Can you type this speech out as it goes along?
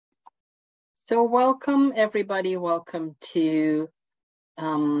So welcome everybody, welcome to,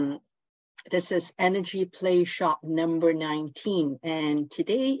 this is Energy Play Shop number 19, and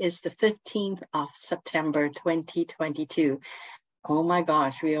today is the 15th of September 2022. Oh my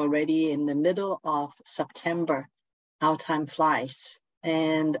gosh, we're already in the middle of September. How time flies.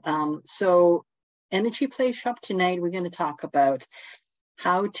 And so Energy Play Shop tonight, we're going to talk about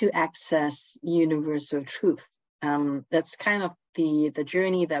how to access universal truth. That's kind of the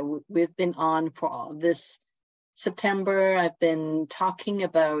journey that we've been on for all this September. I've been talking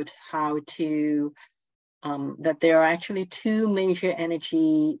about how to, that there are actually two major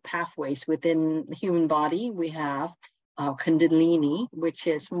energy pathways within the human body. We have Kundalini, which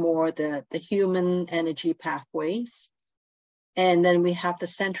is more the human energy pathways. And then we have the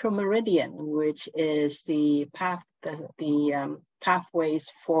central meridian, which is the pathways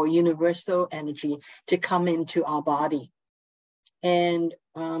for universal energy to come into our body. And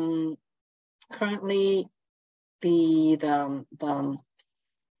currently, the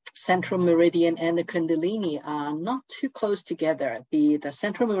central meridian and the Kundalini are not too close together. The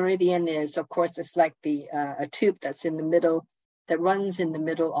central meridian is, of course, it's like a tube that's in the middle, that runs in the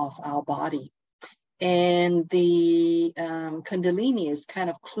middle of our body. And the Kundalini is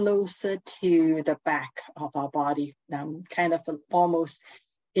kind of closer to the back of our body, kind of almost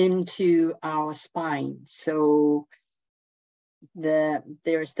into our spine. So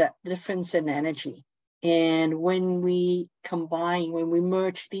there's that difference in energy. And when we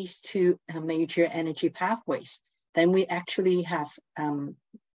merge these two major energy pathways, then we actually have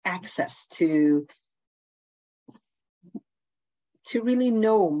access to really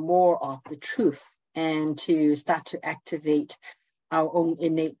know more of the truth and to start to activate our own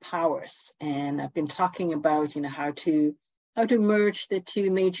innate powers. And I've been talking about, how to merge the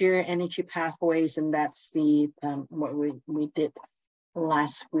two major energy pathways, and that's what we did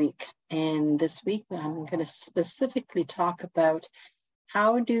last week. And this week, I'm going to specifically talk about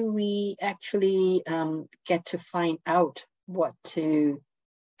how do we actually get to find out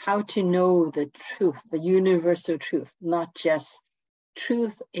how to know the truth, the universal truth, not just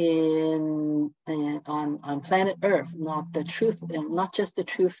truth on planet Earth, not just the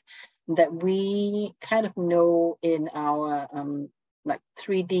truth that we kind of know in our like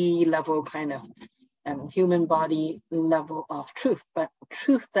 3D level kind of human body level of truth, but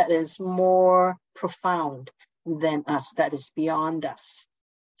truth that is more profound than us, that is beyond us.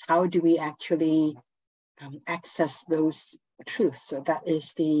 How do we actually access those truths? So that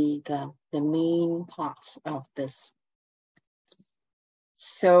is the main parts of this.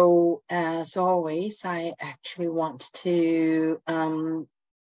 So as always, I actually want to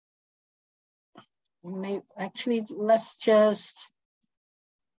let's just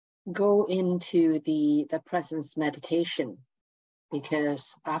go into the presence meditation,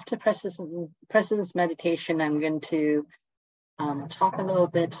 because after presence meditation, I'm going to talk a little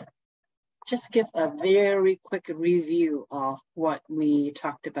bit, just give a very quick review of what we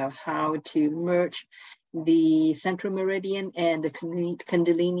talked about, how to merge the central meridian and the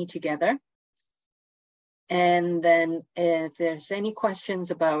Kundalini together. And then if there's any questions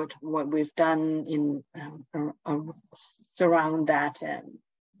about what we've done in surround that and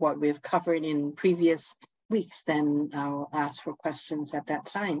what we've covered in previous weeks, then I'll ask for questions at that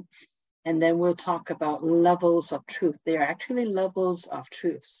time. And then we'll talk about levels of truth. There are actually levels of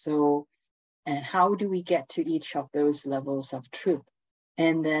truth. So, and how do we get to each of those levels of truth?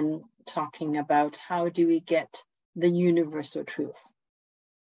 And then talking about how do we get the universal truth?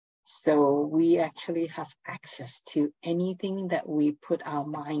 So we actually have access to anything that we put our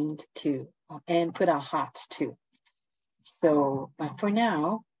mind to and put our hearts to. So, but for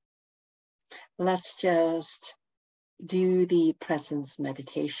now, let's just do the presence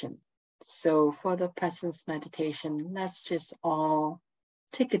meditation. So for the presence meditation, let's just all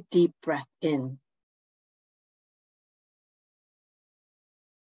take a deep breath in.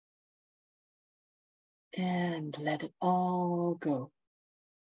 And let it all go.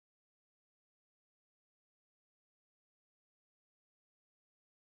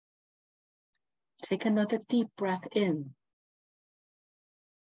 Take another deep breath in.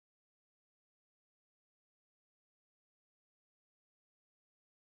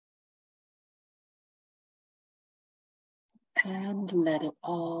 And let it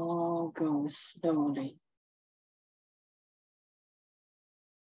all go slowly.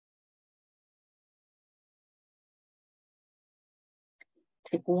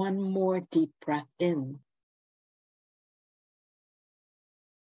 Take one more deep breath in.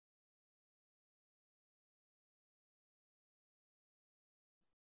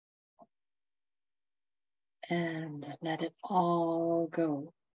 And let it all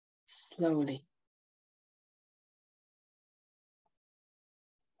go slowly.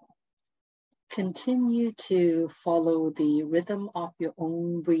 Continue to follow the rhythm of your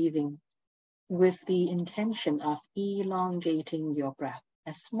own breathing with the intention of elongating your breath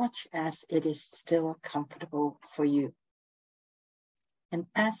as much as it is still comfortable for you. And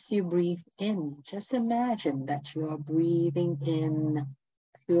as you breathe in, just imagine that you are breathing in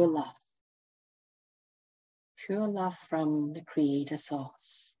pure love from the Creator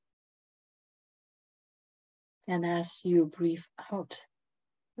Source. And as you breathe out,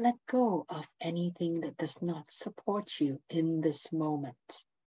 let go of anything that does not support you in this moment.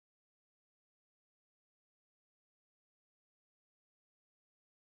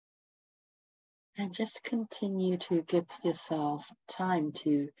 And just continue to give yourself time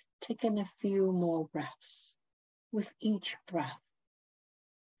to take in a few more breaths. With each breath,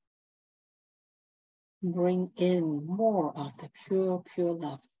 bring in more of the pure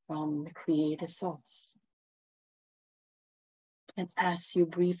love from the Creator Source. And as you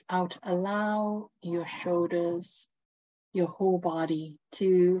breathe out, allow your shoulders, your whole body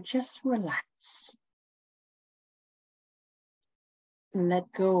to just relax.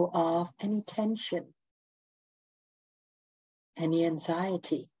 Let go of any tension, any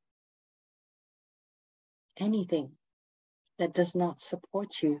anxiety, anything that does not support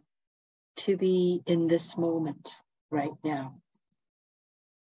you to be in this moment right now.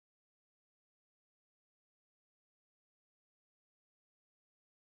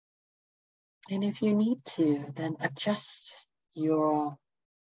 And if you need to, then adjust your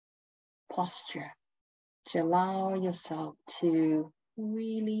posture to allow yourself to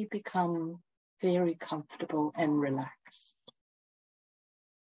really become very comfortable and relaxed.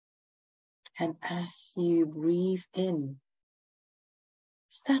 And as you breathe in,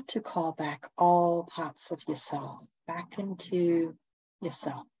 start to call back all parts of yourself back into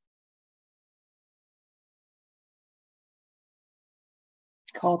yourself.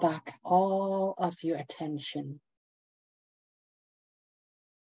 Call back all of your attention.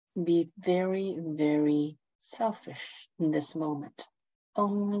 Be very, very selfish in this moment.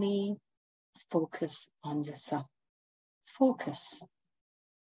 Only focus on yourself. Focus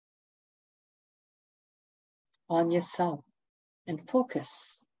on yourself and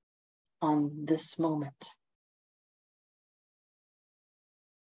focus on this moment.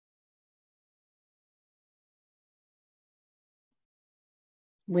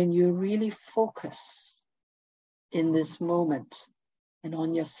 When you really focus in this moment and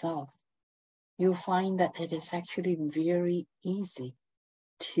on yourself, you'll find that it is actually very easy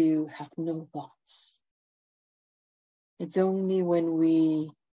to have no thoughts. It's only when we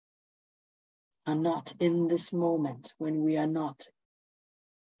are not in this moment, when we are not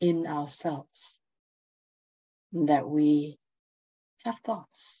in ourselves, that we have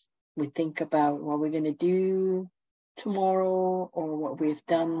thoughts. We think about what we're going to do tomorrow or what we've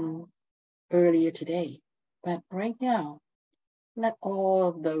done earlier today. But right now, let all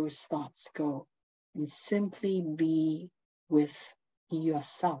of those thoughts go and simply be with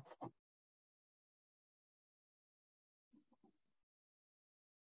yourself.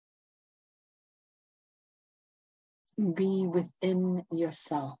 Be within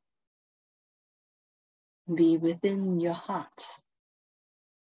yourself. Be within your heart,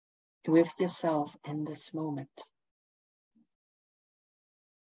 with yourself in this moment.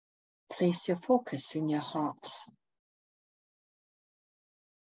 Place your focus in your heart.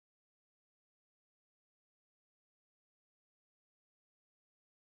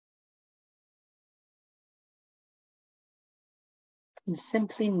 And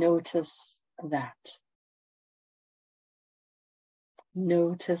simply notice that.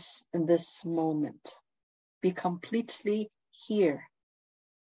 Notice this moment. Be completely here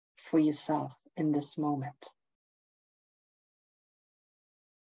for yourself in this moment.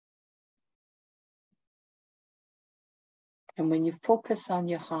 And when you focus on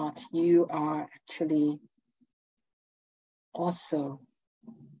your heart, you are actually also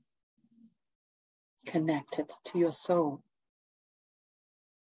connected to your soul.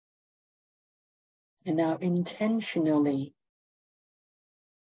 And now intentionally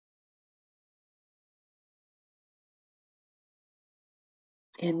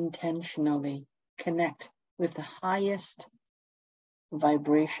connect with the highest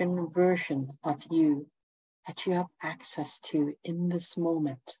vibration version of you that you have access to in this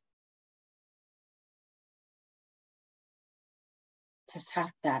moment. Just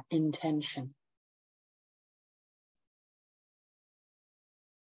have that intention.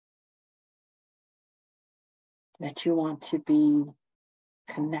 That you want to be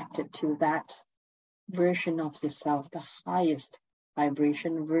connected to that version of yourself, the highest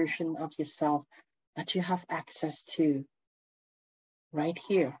vibration version of yourself that you have access to right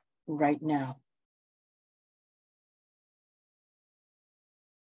here, right now.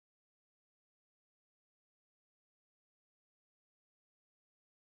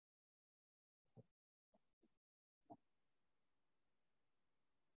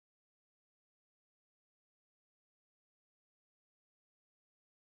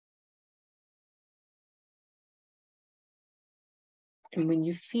 And when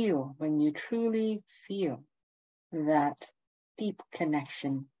you truly feel that deep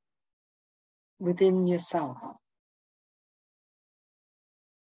connection within yourself,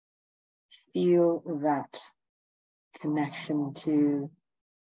 feel that connection to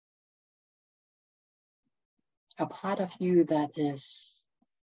a part of you that is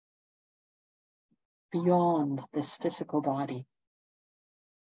beyond this physical body.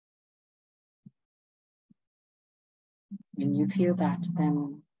 When you feel that,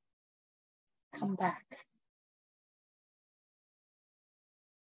 then come back.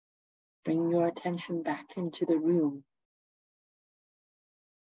 Bring your attention back into the room.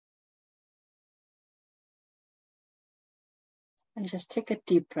 And just take a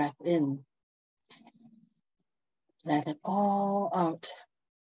deep breath in. Let it all out.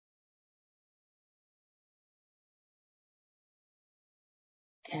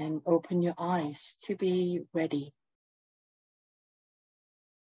 And open your eyes to be ready.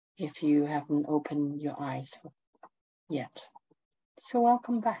 If you haven't opened your eyes yet. So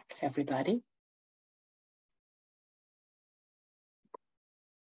welcome back, everybody.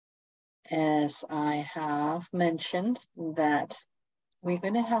 As I have mentioned that we're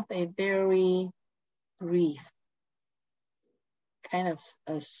going to have a very brief kind of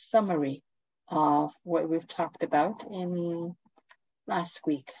a summary of what we've talked about in last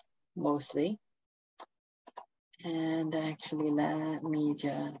week, mostly. And actually, let me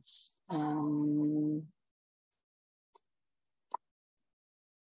just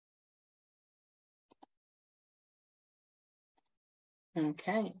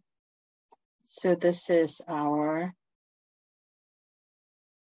okay. So this is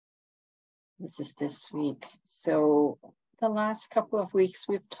this week. So the last couple of weeks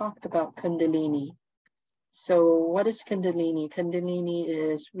we've talked about Kundalini. So what is Kundalini? Kundalini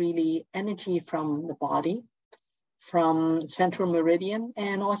is really energy from the body, from central meridian,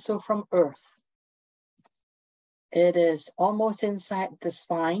 and also from earth. It is almost inside the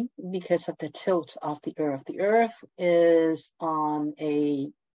spine because of the tilt of the earth. The earth is on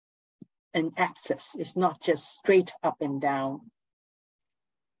an axis. It's not just straight up and down,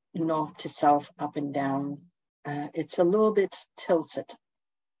 north to south, up and down. It's a little bit tilted.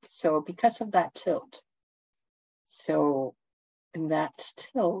 So because of that tilt, that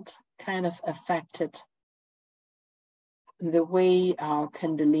tilt kind of affected the way our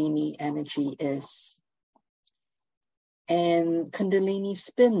Kundalini energy is. And Kundalini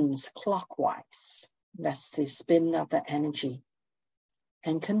spins clockwise. That's the spin of the energy.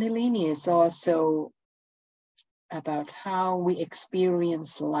 And Kundalini is also about how we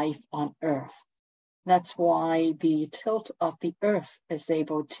experience life on earth. That's why the tilt of the earth is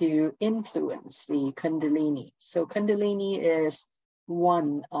able to influence the Kundalini. So Kundalini is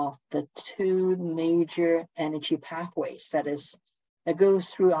one of the two major energy pathways that goes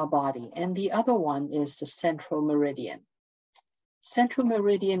through our body. And the other one is the central meridian. Central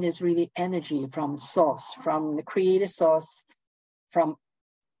meridian is really energy from source, from the creator source, from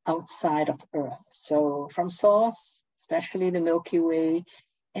outside of earth. So from source, especially the Milky Way,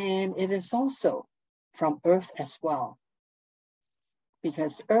 and it is also from earth as well,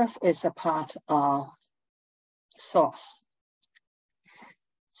 because earth is a part of source.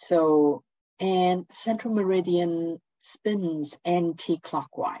 So, and central meridian spins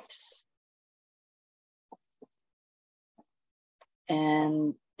anti-clockwise.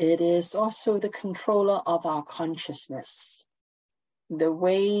 And it is also the controller of our consciousness. The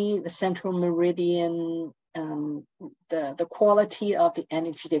way the central meridian, the quality of the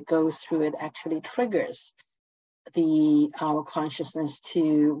energy that goes through it actually triggers our consciousness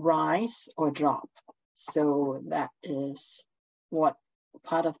to rise or drop. So that is what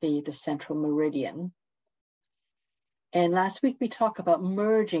part of the central meridian. And last week we talked about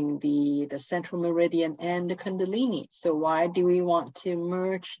merging the central meridian and the Kundalini. So why do we want to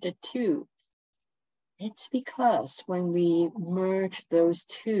merge the two? It's because when we merge those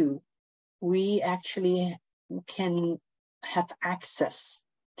two, we actually can have access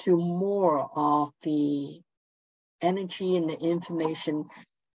to more of the energy and the information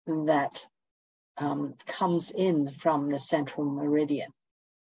that comes in from the central meridian.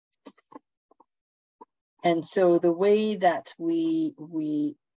 And so the way that we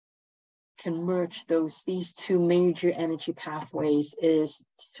can merge these two major energy pathways is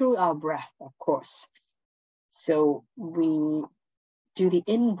through our breath, of course. So we do the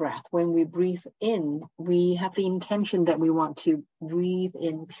in-breath. When we breathe in, we have the intention that we want to breathe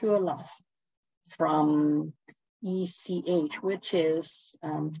in pure love from ECH, which is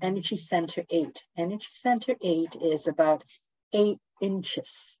Energy Center 8. Energy Center 8 is about 8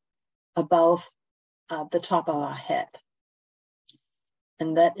 inches above the top of our head.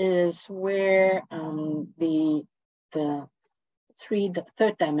 And that is where the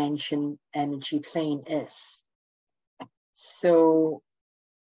third dimension energy plane is. So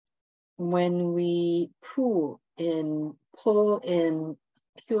when we pull in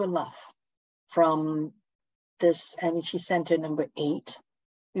pure love from this energy center number 8,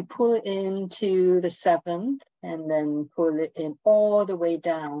 we pull it into the 7th and then pull it in all the way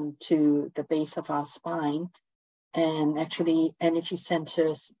down to the base of our spine. And actually energy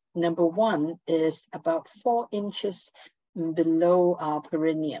centers number 1 is about 4 inches below our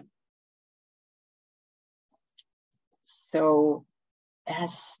perineum. So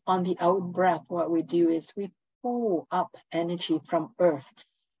as on the out breath, what we do is we pull up energy from earth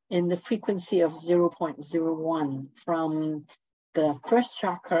in the frequency of 0.01 from the first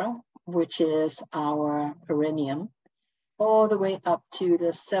chakra, which is our perineum, all the way up to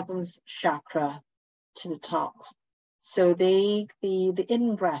the 7th chakra to the top. So the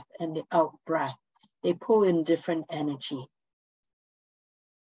in breath and the out breath, they pull in different energy.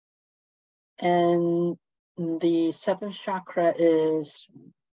 And the 7th chakra is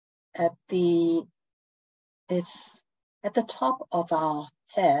at the top of our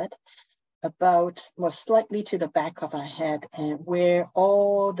head, slightly to the back of our head, and where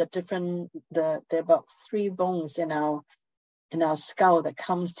all the there are about 3 bones in our skull that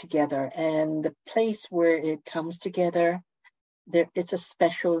comes together, and the place where it comes together, it's a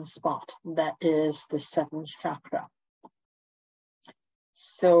special spot that is the 7th chakra.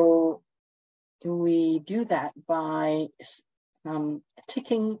 So we do that by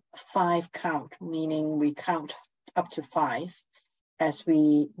ticking 5 count, meaning we count up to 5 as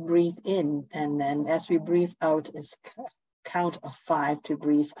we breathe in, and then as we breathe out is count of 5 to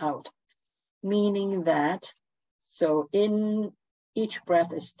breathe out, meaning that so in each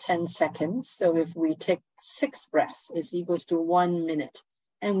breath is 10 seconds. So if we take 6 breaths, it's equals to 1 minute,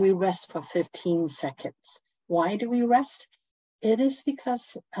 and we rest for 15 seconds. Why do we rest? It is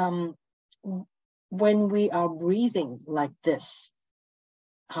because when we are breathing like this,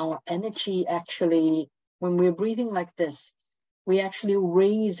 our energy actually, when we're breathing like this, we're actually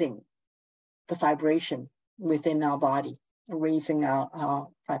raising the vibration within our body, raising our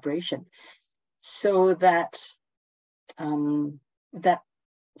vibration. So that that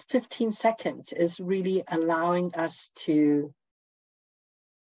 15 seconds is really allowing us to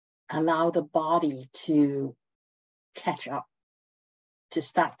allow the body to catch up, to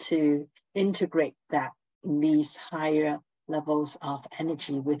start to integrate these higher levels of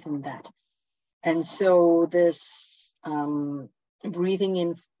energy within that. And so this breathing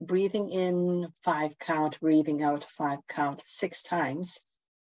in 5 count, breathing out 5 count 6 times,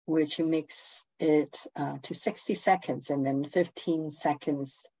 which makes it to 60 seconds, and then 15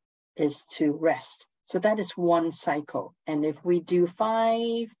 seconds is to rest. So that is 1 cycle. And if we do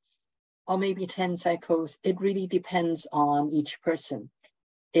 5 or maybe 10 cycles, it really depends on each person.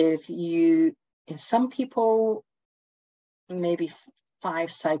 If some people, maybe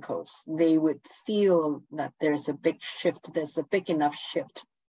 5 cycles, they would feel that there's a big shift, there's a big enough shift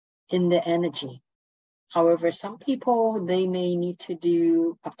in the energy. However, some people, they may need to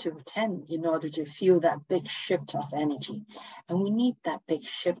do up to 10 in order to feel that big shift of energy. And we need that big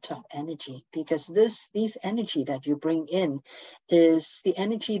shift of energy because this energy that you bring in is the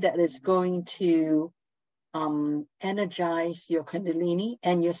energy that is going to energize your Kundalini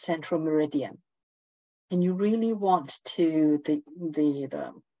and your central meridian. And you really want to,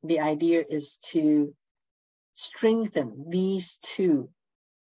 the idea is to strengthen these 2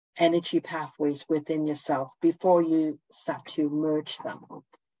 energy pathways within yourself before you start to merge them.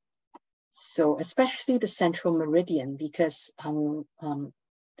 So especially the central meridian, because the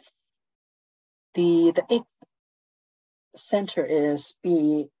 8th center is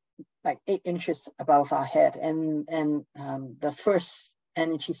like 8 inches above our head, and the first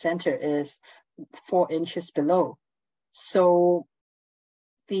energy center is 4 inches below. So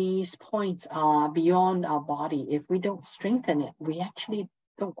these points are beyond our body. If we don't strengthen it, we actually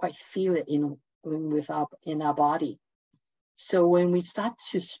don't quite feel it in our body. So when we start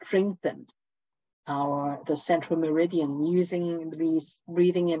to strengthen the central meridian using these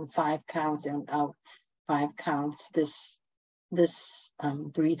breathing in 5 counts and out 5 counts, this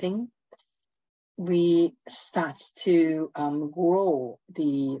breathing, we start to grow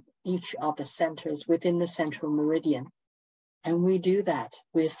each of the centers within the central meridian. And we do that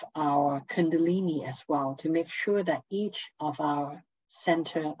with our Kundalini as well, to make sure that each of our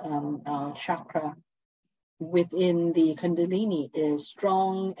center, our chakra within the Kundalini is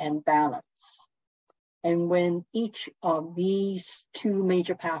strong and balanced. And when each of these 2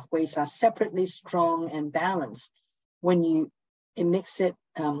 major pathways are separately strong and balanced, when you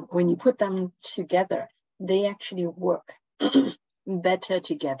when you put them together, they actually work better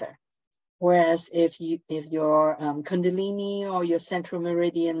together. Whereas if your Kundalini or your central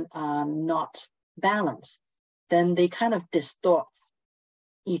meridian are not balanced, then they kind of distort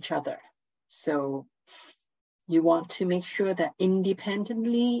each other. So you want to make sure that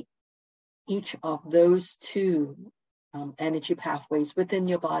independently, each of those 2 energy pathways within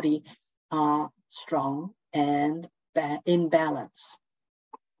your body are strong and in balance.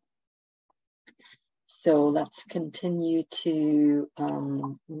 So let's continue to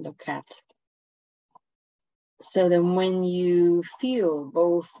look at. So then when you feel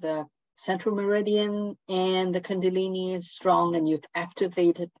both the central meridian and the Kundalini is strong and you've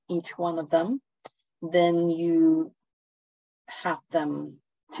activated each one of them, then you have them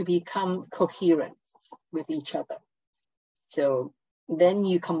to become coherent with each other. So then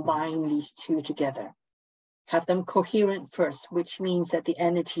you combine these 2 together. Have them coherent first, which means that the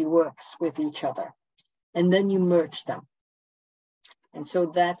energy works with each other. And then you merge them. And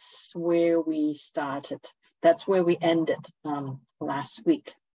so that's where we started. That's where we ended last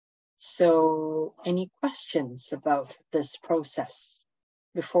week. So any questions about this process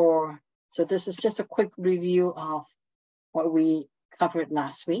before? So this is just a quick review of what we covered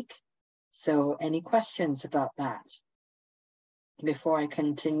last week. So any questions about that before I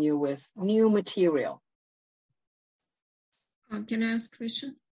continue with new material? Can I ask a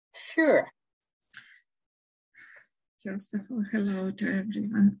question? Sure. First of all, hello to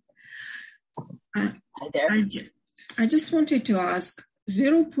everyone. Hi there. I just wanted to ask,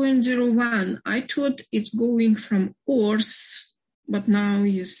 0.01, I thought it's going from Earth, but now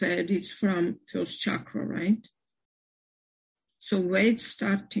you said it's from first chakra, right? So where it's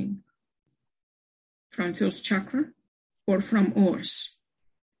starting? From first chakra or from Earth?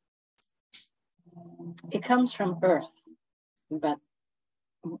 It comes from Earth, but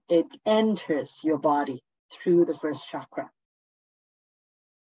it enters your body through the first chakra.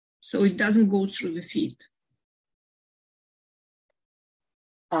 So it doesn't go through the feet?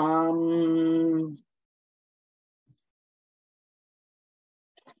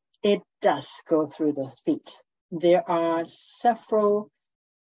 It does go through the feet. There are several.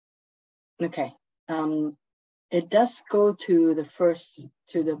 Okay. It does go to the first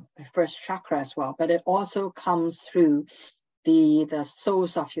chakra as well, but it also comes through the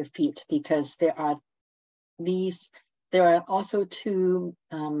soles of your feet, because there are also 2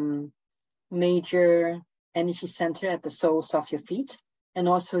 major energy center at the soles of your feet, and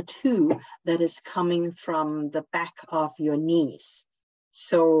also 2 that is coming from the back of your knees.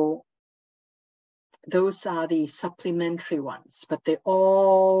 So those are the supplementary ones, but they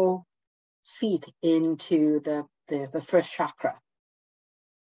all feed into the first chakra.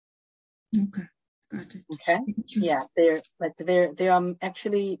 Okay, got it. Okay. Yeah, there are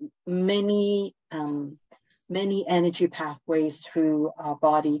actually many energy pathways through our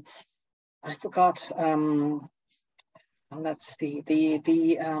body. I forgot. Let's see. The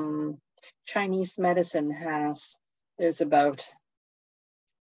Chinese medicine there's about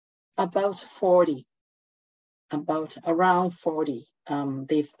 40. Around 40.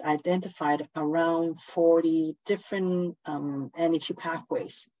 They've identified around 40 different energy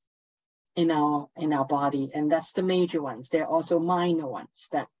pathways in our body, and that's the major ones. There are also minor ones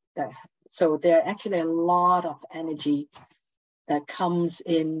so there are actually a lot of energy that comes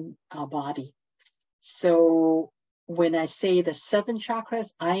in our body. So when I say the 7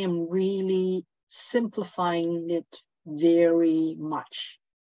 chakras, I am really simplifying it very much,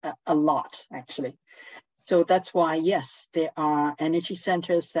 a lot actually. So that's why, yes, there are energy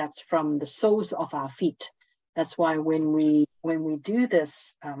centers that's from the soles of our feet. That's why when we do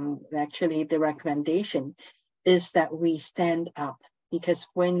this, actually the recommendation is that we stand up, because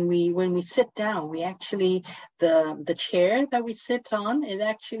when we sit down, we actually, the chair that we sit on, it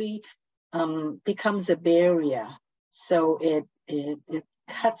actually becomes a barrier. So it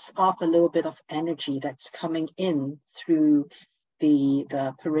cuts off a little bit of energy that's coming in through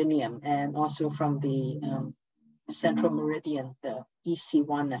the perineum, and also from the central meridian, the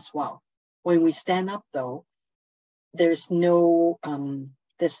EC1 as well. When we stand up though, there's no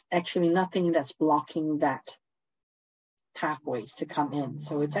there's actually nothing that's blocking that pathways to come in.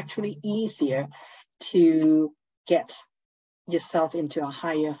 So it's actually easier to get yourself into a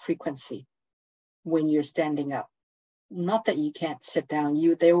higher frequency when you're standing up. Not that you can't sit down,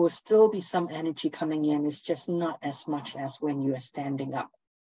 there will still be some energy coming in. It's just not as much as when you are standing up.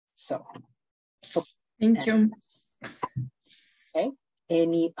 So thank you. Okay,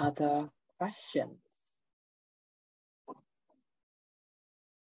 any other questions?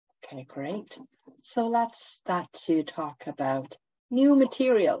 Okay, great. So let's start to talk about new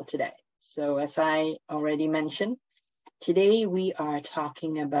material today. So as I already mentioned, today we are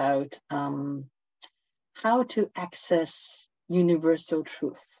talking about how to access universal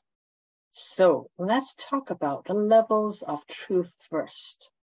truth. So let's talk about the levels of truth first.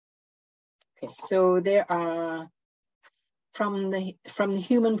 Okay, so there are, from the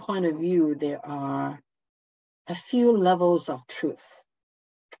human point of view, there are a few levels of truth.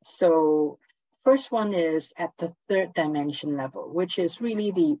 So first one is at the third dimension level, which is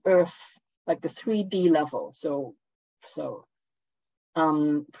really the earth, like the 3D level. So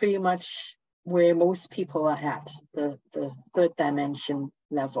pretty much where most people are at, the third dimension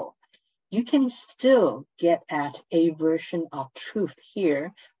level. You can still get at a version of truth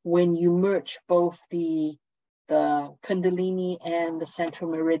here when you merge both the Kundalini and the central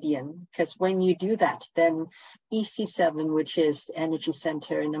meridian, because when you do that, then EC7, which is energy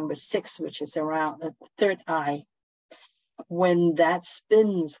center, number 6, which is around the third eye, when that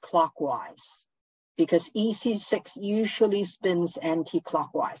spins clockwise, because EC6 usually spins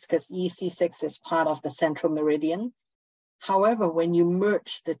anti-clockwise, because EC6 is part of the central meridian. However, when you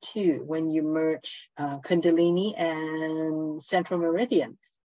merge the two, when you merge Kundalini and central meridian,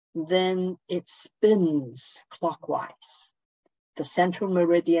 then it spins clockwise. The central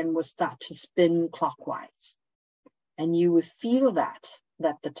meridian will start to spin clockwise. And you will feel that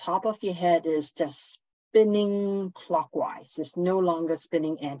the top of your head is just spinning clockwise. It's no longer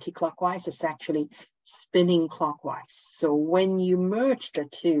spinning anti-clockwise, it's actually spinning clockwise. So when you merge the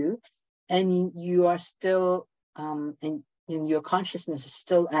two, and you are still, and your consciousness is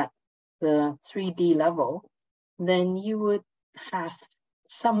still at the 3D level, then you would have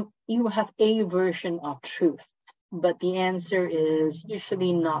a version of truth, but the answer is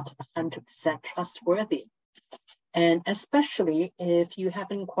usually not 100% trustworthy. And especially if you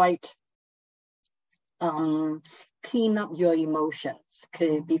haven't quite cleaned up your emotions,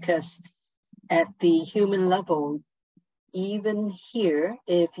 because at the human level, even here,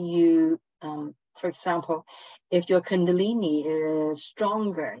 if you, for example, if your Kundalini is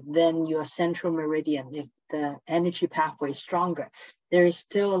stronger than your central meridian, if the energy pathway is stronger, there is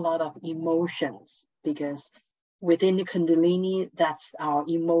still a lot of emotions, because within the Kundalini, that's our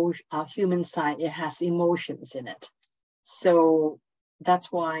human side, it has emotions in it. So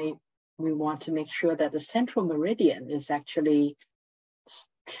that's why we want to make sure that the central meridian is actually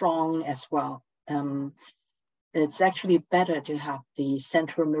strong as well. It's actually better to have the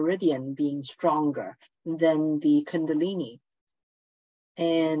central meridian being stronger than the Kundalini.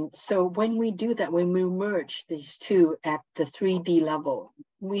 And so when we do that, when we merge these two at the 3D level,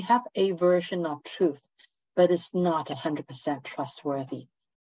 we have a version of truth, but it's not 100% trustworthy.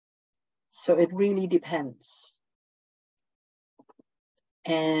 So it really depends.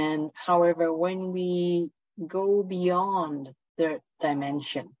 And however, when we go beyond third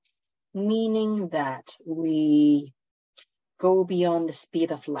dimension, meaning that we go beyond the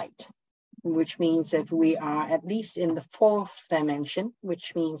speed of light, which means if we are at least in the fourth dimension,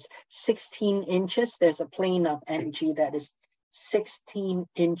 which means 16 inches, there's a plane of energy that is 16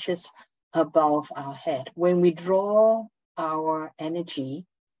 inches above our head. When we draw our energy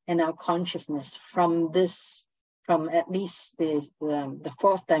and our consciousness from at least the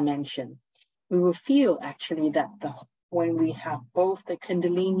fourth dimension, we will feel actually that when we have both the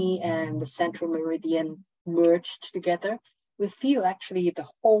Kundalini and the central meridian merged together, we feel actually the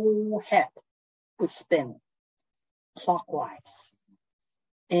whole head would spin clockwise.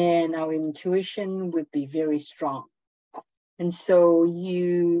 And our intuition would be very strong. And so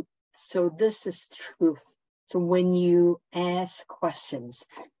this is truth. So when you ask questions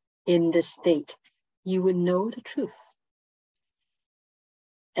in this state, you would know the truth.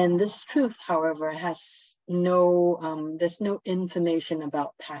 And this truth, however, has there's no information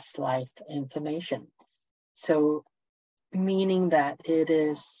about past life information. So meaning that it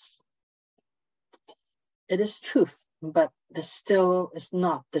is truth, but it's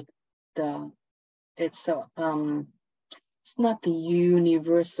not it's not the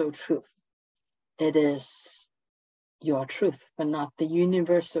universal truth. It is your truth, but not the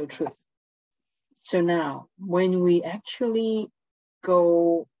universal truth. So now, when we actually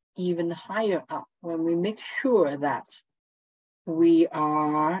go even higher up, when we make sure that we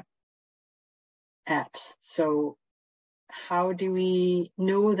are at. So how do we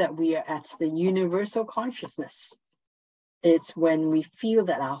know that we are at the universal consciousness? It's when we feel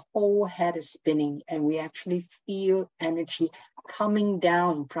that our whole head is spinning and we actually feel energy coming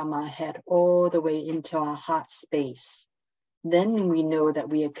down from our head all the way into our heart space. Then we know that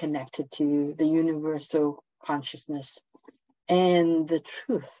we are connected to the universal consciousness and the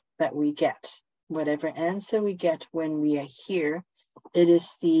truth that we get. Whatever answer we get when we are here,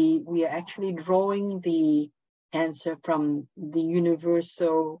 we are actually drawing the answer from the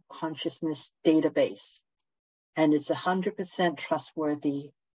universal consciousness database. And it's 100%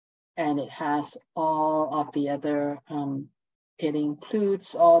 trustworthy, and it has all of the other, it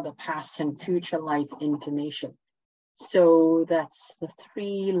includes all the past and future life information. So that's the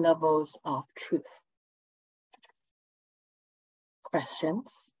 3 levels of truth. Questions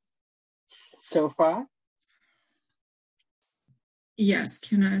so far? Yes,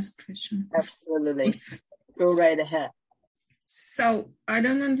 can I ask a question? Absolutely. Go right ahead. So I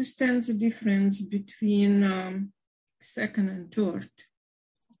don't understand the difference between second and third.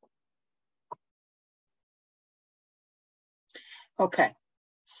 Okay.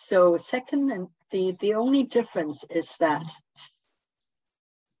 So second, and the only difference is that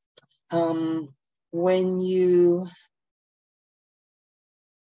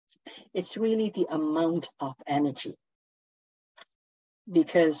it's really the amount of energy.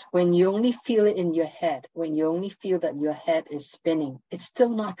 Because when you only feel it in your head, when you only feel that your head is spinning, it's still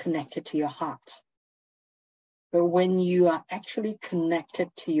not connected to your heart. But when you are actually connected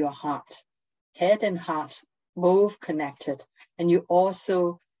to your heart, head and heart both connected, and you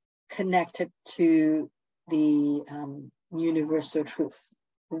also connected to the universal truth,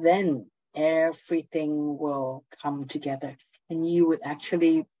 then everything will come together, and you would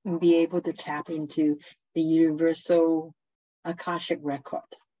actually be able to tap into the universal Akashic record.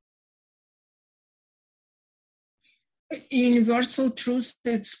 Universal truth,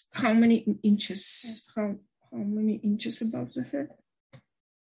 that's how many inches? How many inches above the head?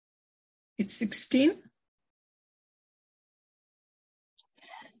 It's 16?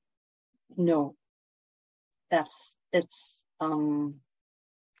 No, it's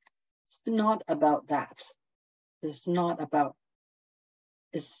not about that. It's not about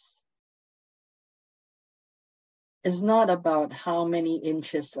how many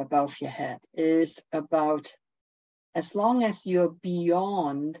inches above your head. It's about, as long as you're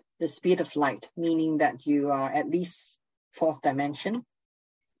beyond the speed of light, meaning that you are at least 4th dimension,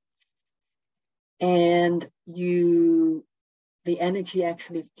 and the energy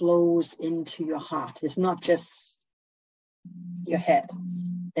actually flows into your heart. It's not just your head.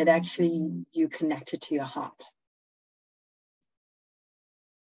 It actually, you connected to your heart.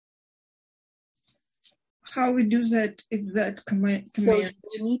 How we do that? Is that command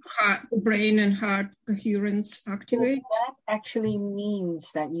heart, brain and heart coherence activate? So that actually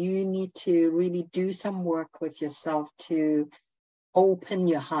means that you need to really do some work with yourself to open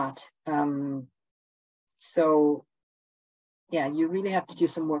your heart. So yeah, you really have to do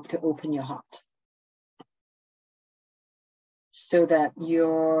some work to open your heart, so that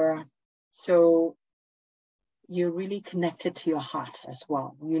you're really connected to your heart as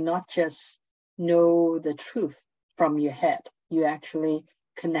well. You not just know the truth from your head, you actually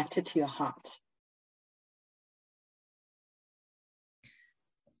connected to your heart.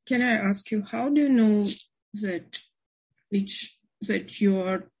 Can I ask you, how do you know that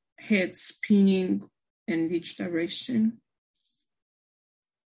your head spinning in which direction?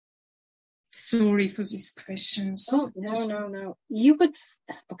 Sorry for these questions. Oh, no. You would,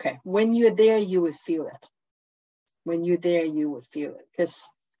 okay, when you're there, you would feel it. When you're there, you would feel it. Because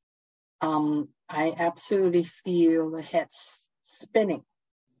I absolutely feel the head spinning.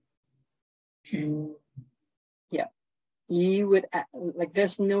 Okay. Yeah. You would, like,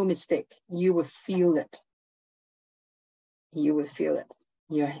 there's no mistake. You would feel it. You would feel it.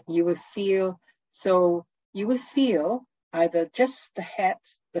 You would feel, so you would feel either just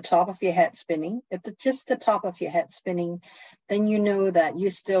the top of your head spinning, just the top of your head spinning, then you know that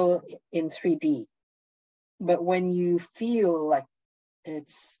you're still in 3D. But when you feel like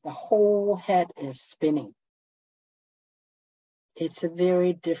it's the whole head is spinning, it's a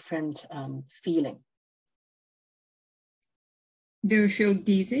very different feeling. Do you feel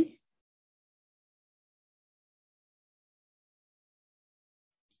dizzy?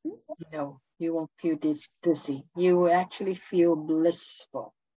 No, you won't feel dizzy. You will actually feel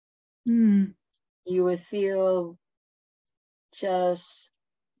blissful. You will feel just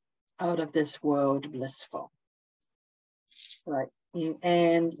out of this world blissful. Right.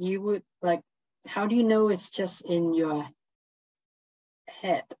 And you would like, how do you know it's just in your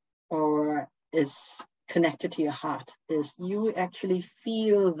head or is connected to your heart? Is you actually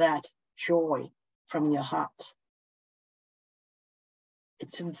feel that joy from your heart.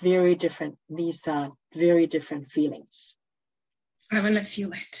 It's very different. These are very different feelings. I want to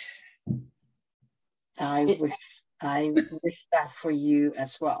feel it. I wish that for you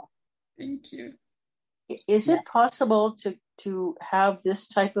as well. Thank you. Is it possible to have this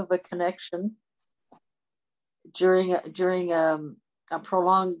type of a connection during a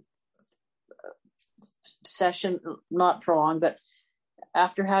prolonged session? Not prolonged, but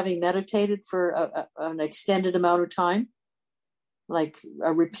after having meditated for an extended amount of time, like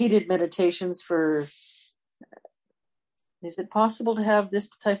repeated meditations for. Is it possible to have this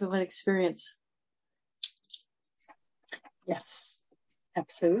type of an experience? Yes,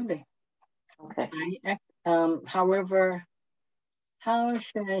 absolutely. Okay. However, how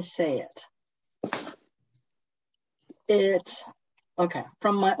should I say it? Okay,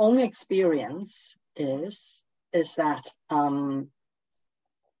 from my own experience is that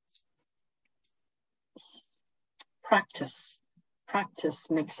practice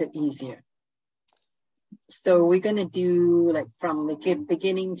makes it easier. So we're going to do like from the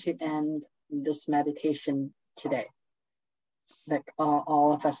beginning to end this meditation today. Like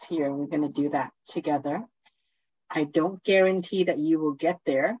all of us here, we're going to do that together. I don't guarantee that you will get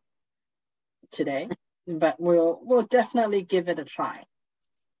there today, but we'll definitely give it a try.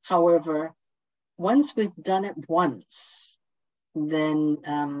 However, once we've done it once, then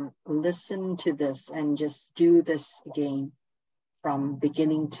listen to this and just do this again from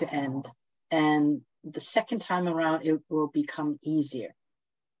beginning to end. And the second time around, it will become easier.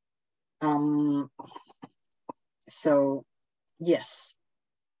 So, yes.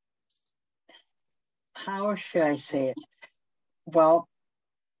 How should I say it? Well,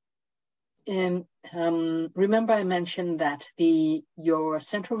 remember I mentioned that your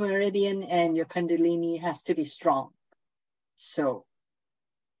central meridian and your kundalini has to be strong. So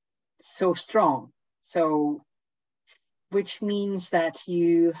strong. So, which means that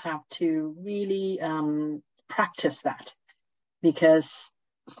you have to really practice that, because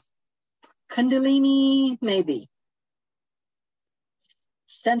kundalini maybe,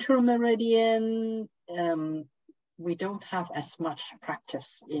 central meridian, we don't have as much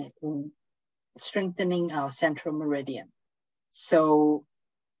practice in strengthening our central meridian. So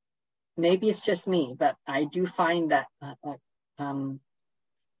maybe it's just me, but I do find that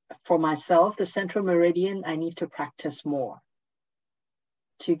for myself, the central meridian, I need to practice more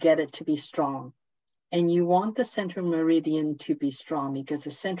to get it to be strong. And you want the central meridian to be strong because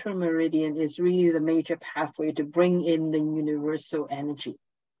the central meridian is really the major pathway to bring in the universal energy.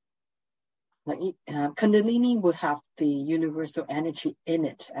 Like Kundalini will have the universal energy in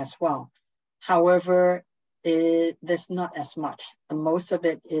it as well. However, there's not as much. Most of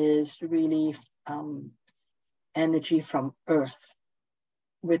it is really energy from earth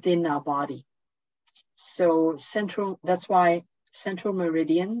within our body. So that's why central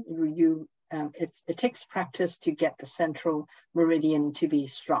meridian, it takes practice to get the central meridian to be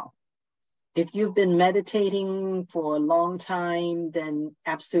strong. If you've been meditating for a long time, then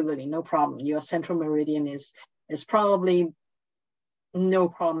absolutely no problem. Your central meridian is probably no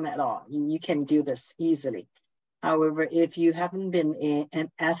problem at all. You can do this easily. However, if you haven't been an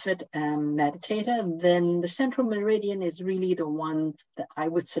avid meditator, then the central meridian is really the one that I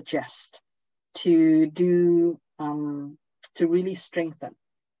would suggest to do, to really strengthen.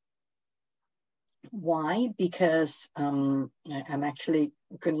 Why? Because I'm actually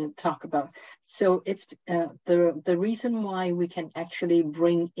going to talk about. So it's the reason why we can actually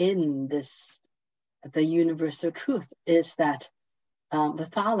bring in the universal truth is that the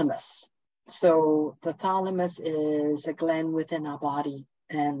thalamus. So the thalamus is a gland within our body,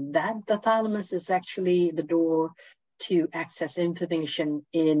 and the thalamus is actually the door to access information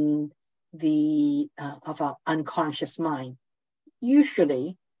in of our unconscious mind.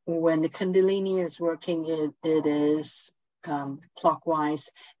 Usually, when the kundalini is working, it is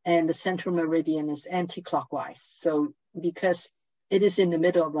clockwise, and the central meridian is anti-clockwise. So because it is in the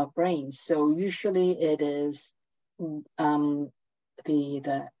middle of our brain, so usually it is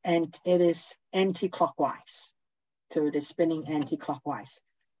it is anti-clockwise. So it is spinning anti-clockwise.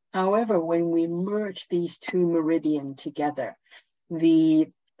 However, when we merge these two meridians together, the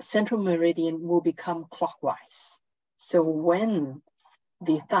central meridian will become clockwise. So when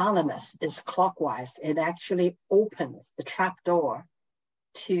the thalamus is clockwise, it actually opens the trapdoor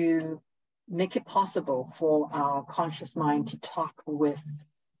to make it possible for our conscious mind to talk with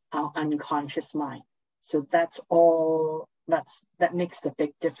our unconscious mind. So that's all That makes the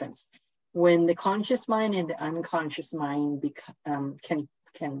big difference. When the conscious mind and the unconscious mind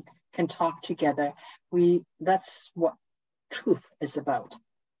can talk together, that's what truth is about.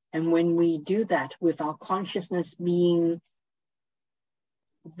 And when we do that with our consciousness being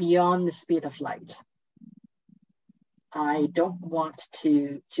beyond the speed of light, I don't want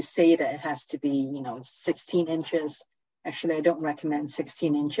to say that it has to be, 16 inches. Actually, I don't recommend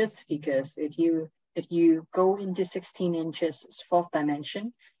 16 inches, because if you go into 16 inches, it's fourth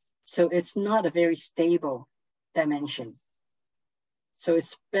dimension. So it's not a very stable dimension. So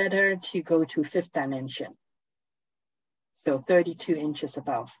it's better to go to fifth dimension. So 32 inches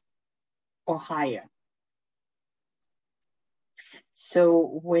above or higher.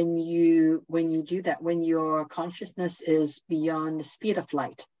 So when you do that, when your consciousness is beyond the speed of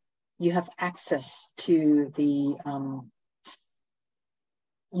light, you have access to the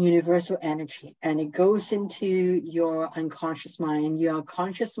universal energy, and it goes into your unconscious mind. Your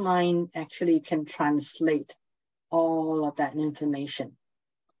conscious mind actually can translate all of that information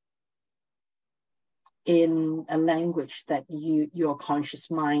in a language that your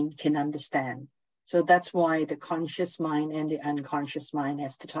conscious mind can understand. So that's why the conscious mind and the unconscious mind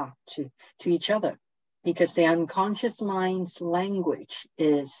has to talk to each other, because the unconscious mind's language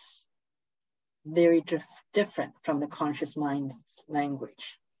is very different from the conscious mind's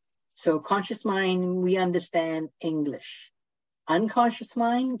language. So conscious mind, we understand English. Unconscious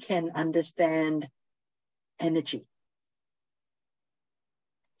mind can understand energy.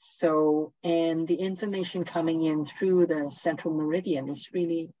 So, and the information coming in through the central meridian is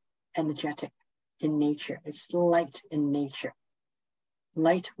really energetic in nature. It's light in nature.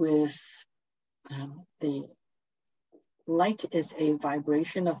 Light with the light is a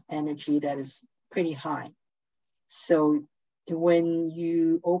vibration of energy that is pretty high. So when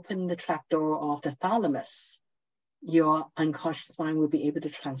you open the trapdoor of the thalamus, your unconscious mind will be able to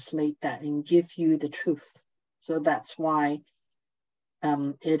translate that and give you the truth. So that's why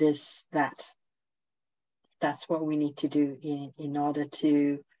it is that. That's what we need to do in order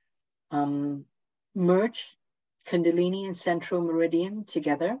to merge Kundalini and Central Meridian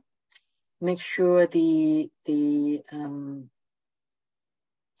together. Make sure the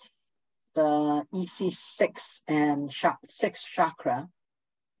EC6 and 6th chakra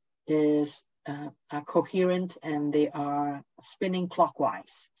are coherent and they are spinning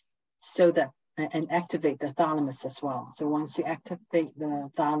clockwise, so that and activate the thalamus as well. So once you activate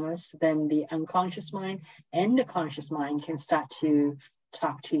the thalamus, then the unconscious mind and the conscious mind can start to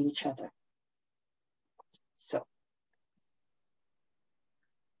talk to each other. So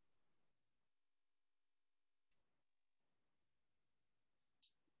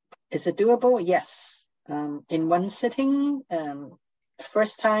is it doable? Yes. In one sitting,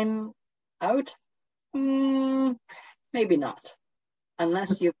 first time out, maybe not,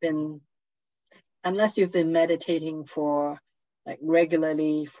 unless you've been meditating for like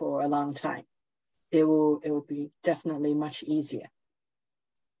regularly for a long time. It will be definitely much easier.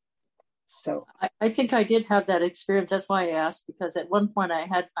 So I think I did have that experience. That's why I asked, because at one point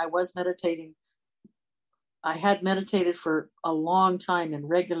I was meditating. I had meditated for a long time and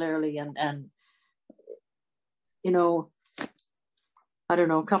regularly, and I don't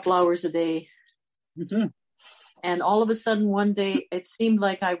know, a couple hours a day. Mm-hmm. And all of a sudden one day it seemed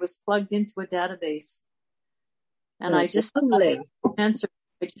like I was plugged into a database, and I just answered.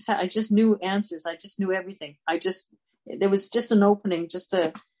 I just knew answers. I just knew everything. There was just an opening, just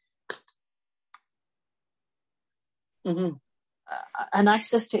an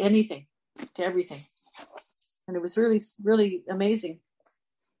access to anything, to everything. And it was really, really amazing.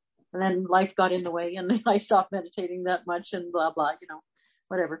 And then life got in the way and I stopped meditating that much and blah, blah,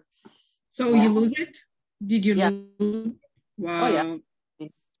 whatever. So you lose it? Did you lose? Wow. Oh, yeah. Oh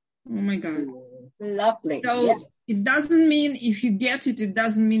my God. Lovely. So it doesn't mean if you get it, it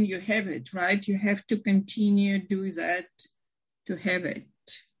doesn't mean you have it, right? You have to continue do that to have it.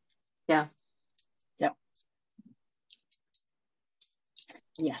 Yeah. Yep.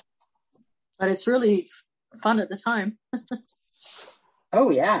 Yes. But it's really fun at the time. Oh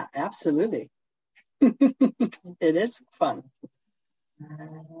yeah, absolutely. It is fun.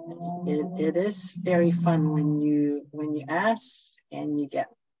 It is very fun when you ask and you get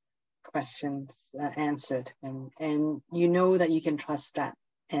questions answered, and you know that you can trust that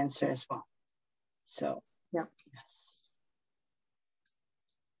answer as well. So yeah. Yes.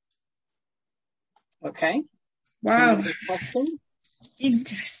 Okay. Wow. Question?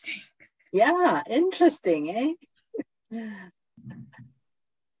 Interesting. Yeah, interesting, eh?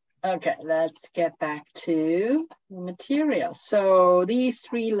 Okay, let's get back to the material. So these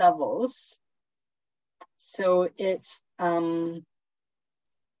 3 levels. So it's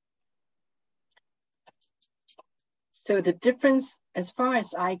so the difference, as far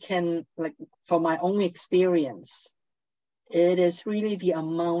as I can, like for my own experience, it is really the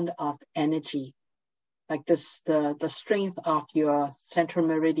amount of energy, like this, the strength of your central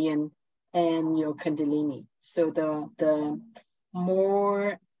meridian and your kundalini. So the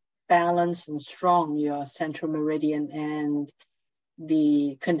more balanced and strong your central meridian and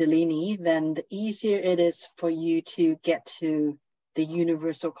the kundalini, then the easier it is for you to get to the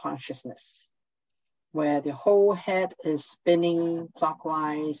universal consciousness, where the whole head is spinning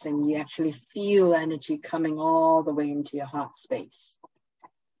clockwise and you actually feel energy coming all the way into your heart space.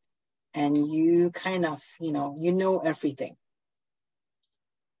 And you kind of, you know everything.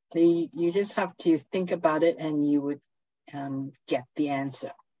 You just have to think about it and you would get the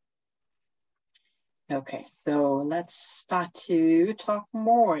answer. Okay, so let's start to talk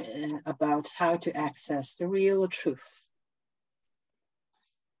more about how to access the real truth.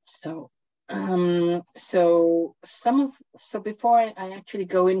 So before I actually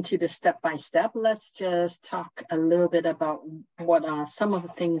go into the step-by-step, let's just talk a little bit about what are some of the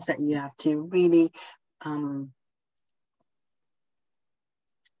things that you have to really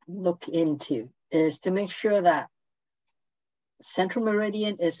look into, is to make sure that central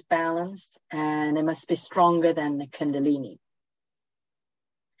meridian is balanced and it must be stronger than the kundalini.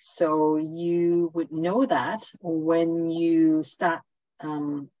 So you would know that when you start,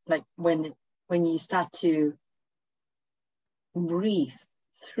 like when you start to breathe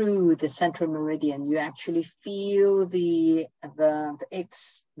through the central meridian, you actually feel the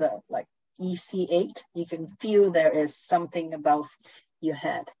like EC8. You can feel there is something above your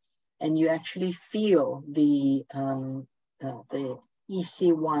head, and you actually feel the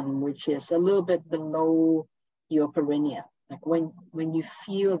EC1, which is a little bit below your perineum. Like when you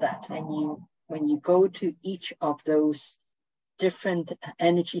feel that, and when you go to each of those different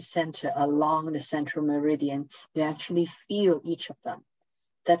energy center along the central meridian, you actually feel each of them.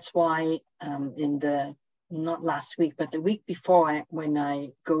 That's why not last week, but the week before, when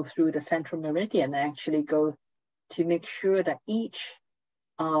I go through the central meridian, I actually go to make sure that each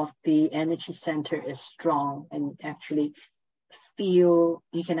of the energy center is strong, and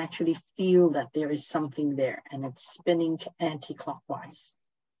you can actually feel that there is something there and it's spinning anti-clockwise.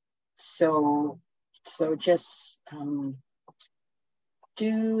 So just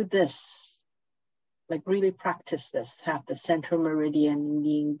do this, like really practice this, have the central meridian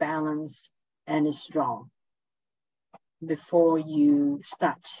being balanced and is strong before you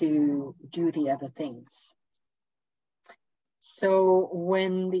start to do the other things. So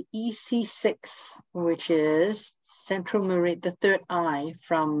when the EC6, which is central meridian, the third eye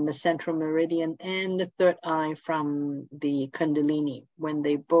from the central meridian and the third eye from the kundalini, when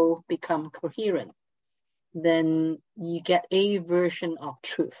they both become coherent, then you get a version of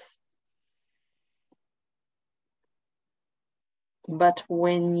truth. But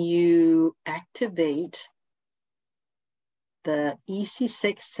when you activate the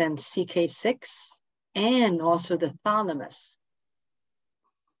EC6 and CK6, and also the thalamus,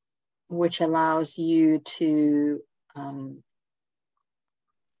 which allows you to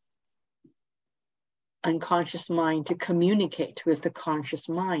unconscious mind to communicate with the conscious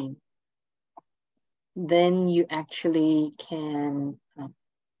mind, then you actually can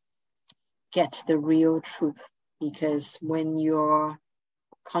get the real truth. Because when your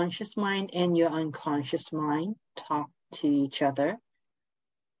conscious mind and your unconscious mind talk to each other,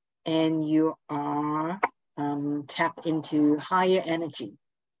 and you are tapped into higher energy,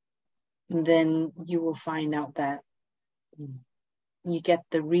 then you will find out that you get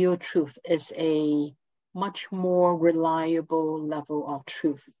the real truth is a much more reliable level of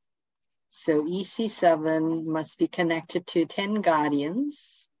truth. So EC7 must be connected to 10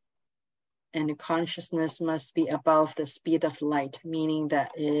 guardians, and the consciousness must be above the speed of light, meaning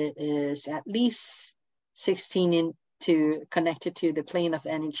that it is at least 16 connected to the plane of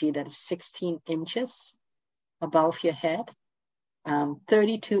energy that is 16 inches above your head.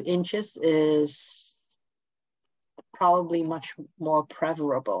 32 inches is probably much more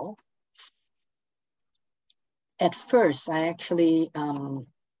preferable. At first, I actually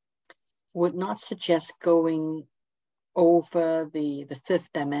would not suggest going over the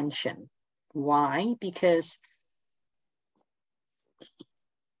fifth dimension. Why? Because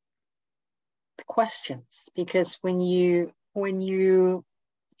the questions. Because when you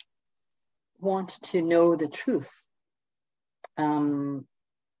want to know the truth, the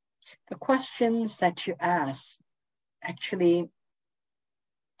questions that you ask, actually,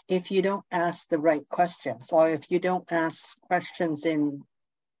 if you don't ask the right questions, or if you don't ask questions in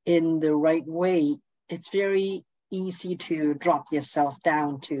the right way, it's very easy to drop yourself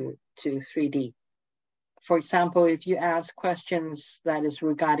down to 3D. For example, if you ask questions that is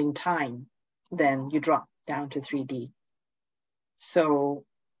regarding time, then you drop down to 3D. So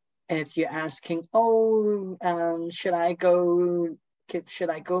if you're asking, should I go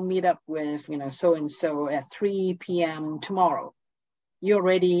meet up with, so-and-so at 3 p.m. tomorrow? You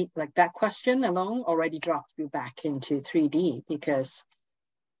already, like that question alone already dropped you back into 3D, because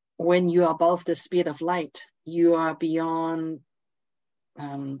when you are above the speed of light, you are beyond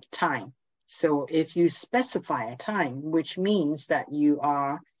time. So if you specify a time, which means that you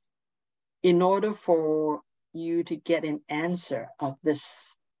are, in order for you to get an answer of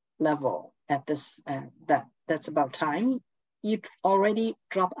this level at this, that's about time, you already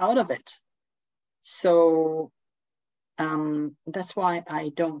drop out of it. So that's why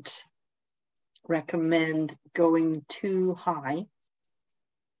I don't recommend going too high,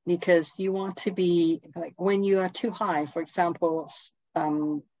 because you want to be like, when you are too high, for example,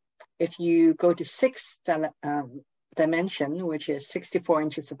 if you go to sixth dimension, which is 64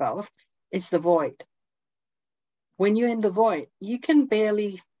 inches above, it's the void. When you're in the void, you can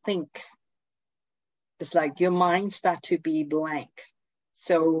barely think. It's like your mind starts to be blank.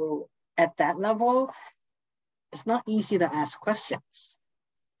 So at that level, it's not easy to ask questions.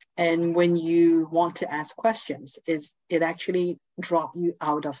 And when you want to ask questions, it actually drops you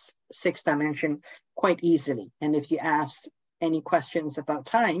out of sixth dimension quite easily. And if you ask any questions about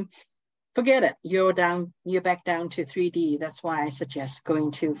time, forget it. You're back down to 3D. That's why I suggest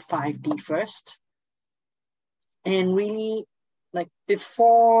going to 5D first. And really, like,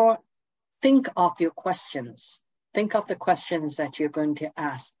 before, think of your questions. Think of the questions that you're going to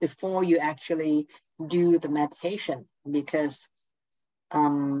ask before you actually do the meditation. Because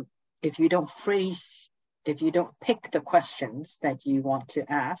if you don't pick the questions that you want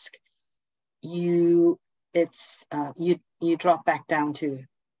to ask, you drop back down to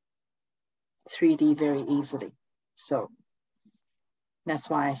 3D very easily. So that's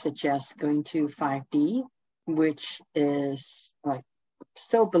why I suggest going to 5D, which is like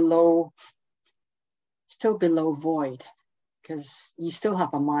still below void, because you still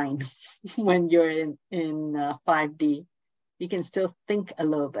have a mind when you're in 5D. You can still think a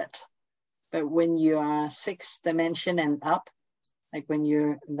little bit, but when you are sixth dimension and up, like when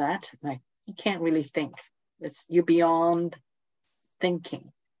you're that, like, you can't really think. You're beyond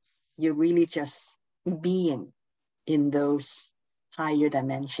thinking. You're really just being in those higher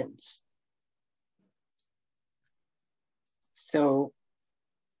dimensions. So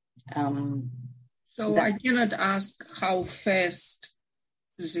I cannot ask how fast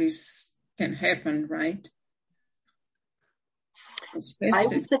this can happen, right? I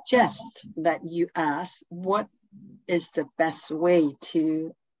would suggest that you ask, what is the best way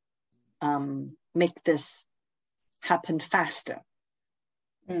to make this happen faster?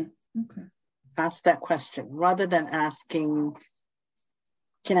 Okay. Ask that question rather than asking,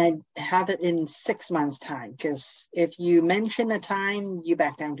 can I have it in 6 months' time? Because if you mention a time, you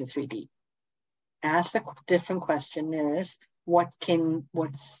back down to 3D. Ask a different question is, what can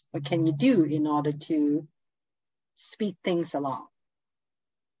you do in order to speed things along?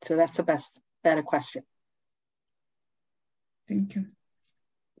 So that's the better question. Thank you.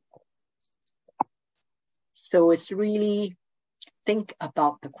 So it's really think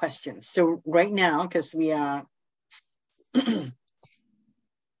about the questions. So right now, because we are,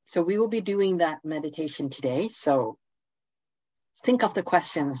 so we will be doing that meditation today. So think of the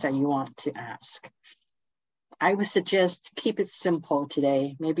questions that you want to ask. I would suggest keep it simple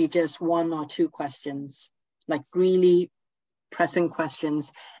today. Maybe just 1 or 2 questions, like really pressing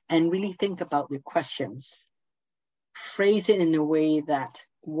questions, and really think about the questions. Phrase it in a way that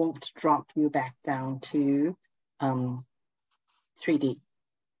won't drop you back down to 3D.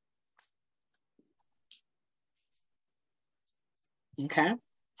 Okay.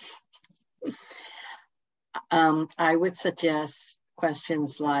 I would suggest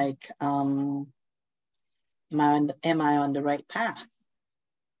questions like, am I on the right path?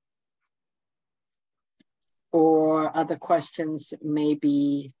 Or other questions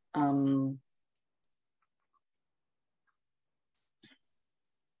maybe, I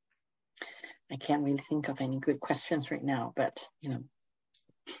can't really think of any good questions right now, but,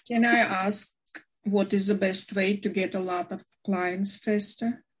 Can I ask, what is the best way to get a lot of clients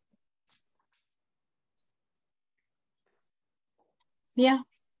faster? Yeah,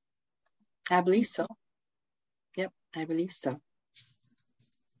 I believe so. Yep, I believe so.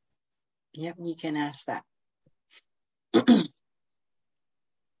 Yep, you can ask that.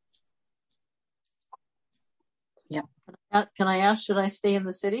 Yep. Can I ask, should I stay in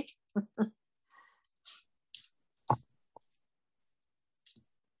the city?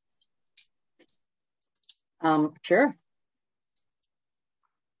 Sure.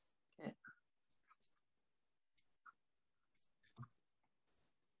 Okay.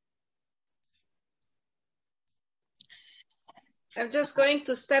 I'm just going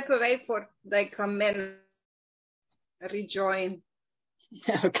to step away for like a minute. Rejoin.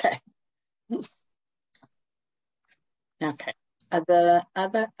 Okay. Okay. The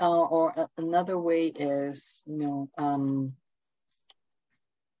other or another way is,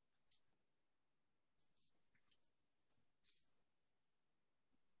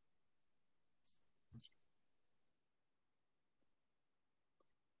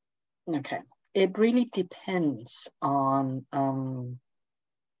 okay. It really depends on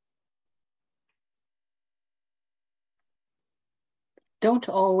don't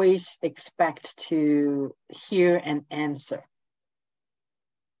always expect to hear an answer.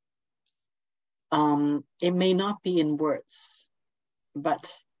 It may not be in words,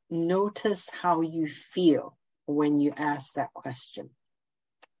 but notice how you feel when you ask that question.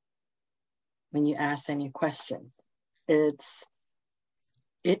 When you ask any question, it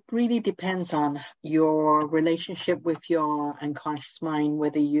really depends on your relationship with your unconscious mind,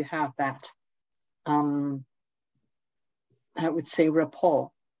 whether you have that, I would say,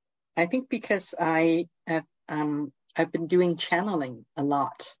 rapport. I think because I've been doing channeling a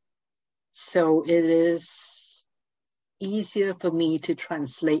lot, so it is easier for me to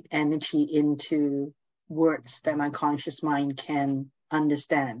translate energy into words that my conscious mind can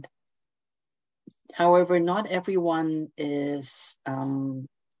understand. However, not everyone is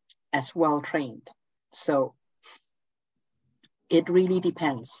as well trained. So it really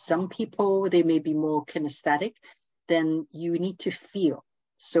depends. Some people, they may be more kinesthetic, then you need to feel.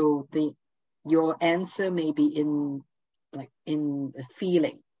 So your answer may be in the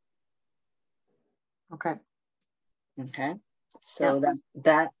feeling. Okay. Okay. So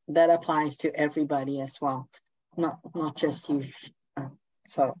that applies to everybody as well, not just you.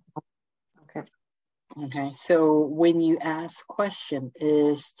 So okay. So when you ask question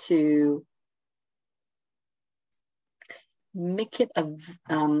is to make it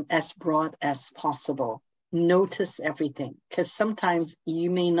as broad as possible. Notice everything, because sometimes you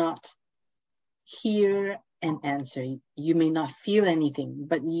may not hear an answer, you may not feel anything,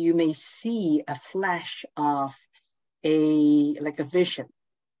 but you may see a flash of a vision.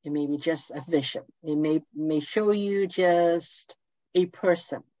 It may be just a vision. It may show you just a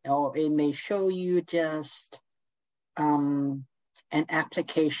person, or it may show you just an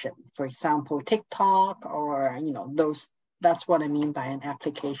application. For example, TikTok, or those. That's what I mean by an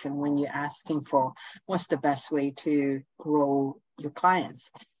application when you're asking for what's the best way to grow your clients.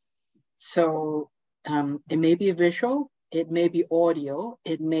 So it may be visual, it may be audio,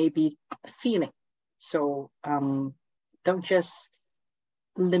 it may be feeling. So don't just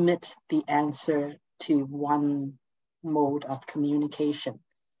limit the answer to one mode of communication.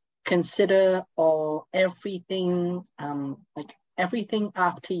 Consider everything, everything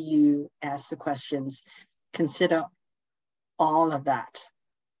after you ask the questions. Consider all of that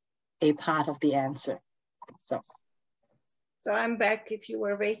a part of the answer. So I'm back if you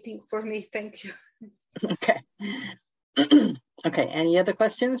were waiting for me. Thank you. Okay. Okay. Any other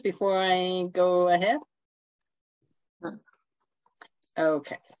questions before I go ahead?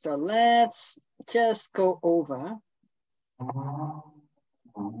 Okay. So let's just go over.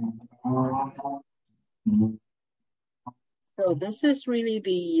 So this is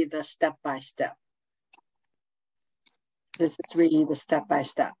really the step-by-step. This is really the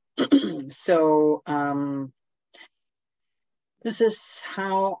step-by-step. So this is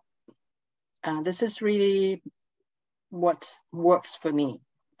how, this is really what works for me.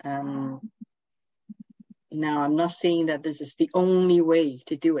 Now, I'm not saying that this is the only way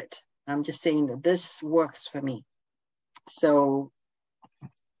to do it. I'm just saying that this works for me. So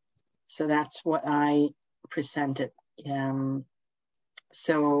that's what I presented.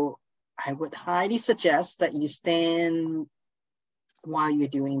 So I would highly suggest that you stand while you're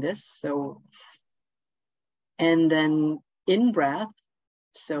doing this. So, and then in breath,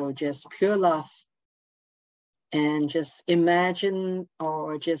 so just pure love, and just imagine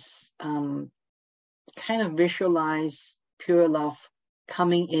or just kind of visualize pure love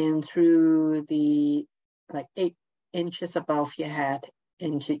coming in through the 8 inches above your head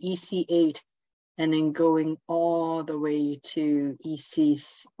into EC8, and then going all the way to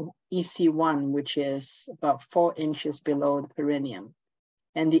EC1, which is about 4 inches below the perineum.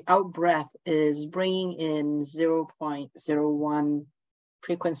 And the out breath is bringing in 0.01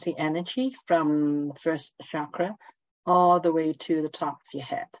 frequency energy from the first chakra all the way to the top of your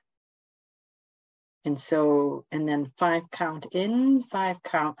head. And so, and then 5 count in, 5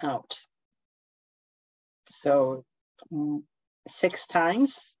 count out. So 6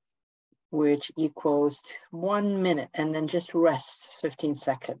 times, which equals 1 minute, and then just rest 15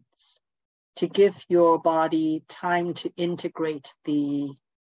 seconds to give your body time to integrate the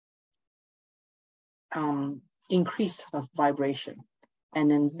increase of vibration.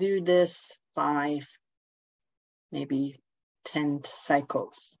 And then do this 5, maybe 10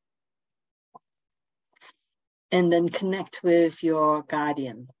 cycles. And then connect with your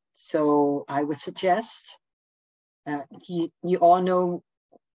guardian. So I would suggest, you all know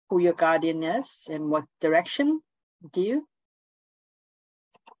who your guardian is and what direction. Do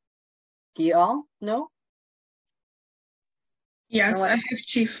you all know? Yes, I have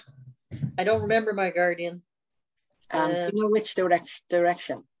Chief. I don't remember my guardian. Do you know which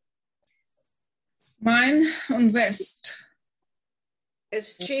direction? Mine on west.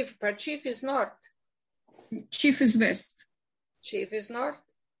 It's Chief, but Chief is north. Chief is west. Chief is north.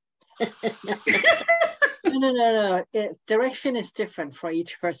 No. Direction is different for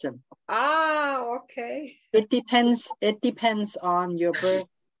each person. Ah, okay. It depends on your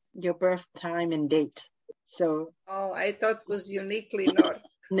birth time and date. So. Oh, I thought it was uniquely north.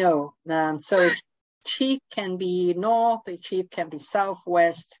 No. So Chief can be north, or Chief can be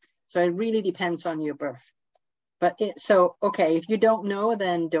southwest. So it really depends on your birth. But okay, if you don't know,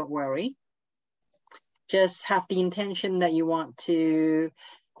 then don't worry. Just have the intention that you want to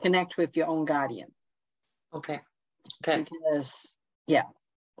connect with your own guardian. Okay. Because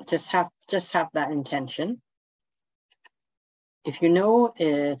just have that intention. If you know,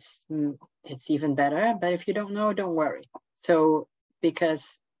 it's even better. But if you don't know, don't worry. So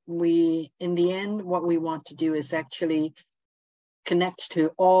because in the end, what we want to do is actually connect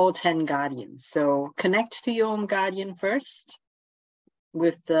to all 10 guardians. So connect to your own guardian first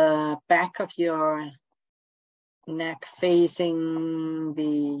with the back of your neck facing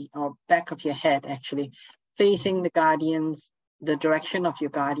back of your head, actually facing the direction of your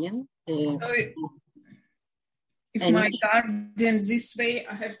guardian. If my guardian this way,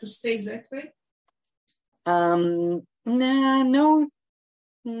 I have to stay that way? No,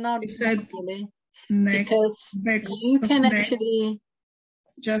 not really. Because you can actually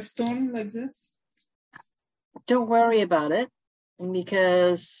just turn like this. Don't worry about it,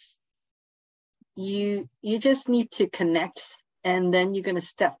 because you just need to connect, and then you're going to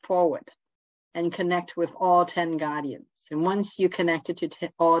step forward and connect with all 10 guardians. And once you connected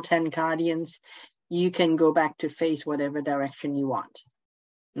to all 10 guardians, you can go back to face whatever direction you want.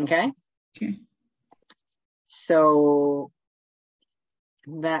 Okay? Okay. So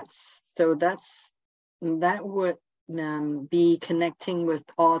that would be connecting with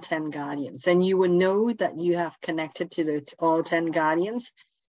all 10 guardians. And you will know that you have connected to all 10 guardians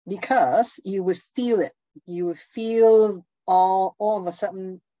because you would feel it. You would feel all of a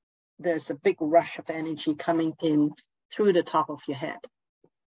sudden there's a big rush of energy coming in through the top of your head.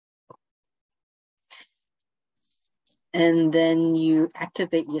 And then you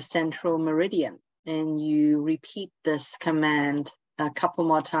activate your central meridian and you repeat this command a couple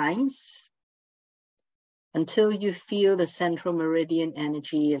more times until you feel the central meridian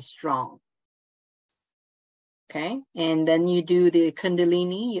energy is strong. Okay, and then you do the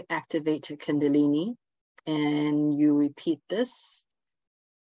Kundalini, you activate the Kundalini, and you repeat this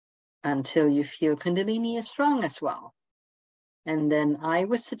until you feel Kundalini is strong as well. And then I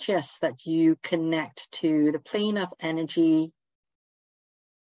would suggest that you connect to the plane of energy.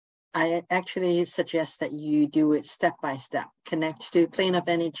 I actually suggest that you do it step by step. Connect to a plane of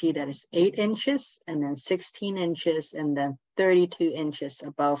energy that is 8 inches, and then 16 inches, and then 32 inches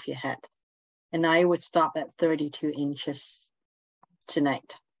above your head. And I would stop at 32 inches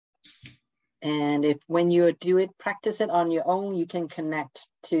tonight. And when you do it, practice it on your own, you can connect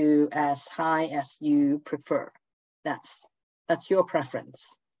to as high as you prefer. That's your preference.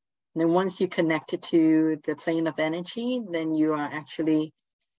 And then once you connect it to the plane of energy, then you are actually,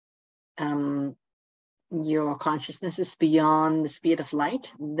 your consciousness is beyond the speed of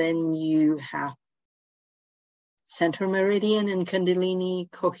light. Then you have central meridian and Kundalini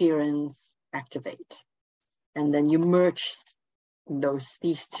coherence activate. And then you merge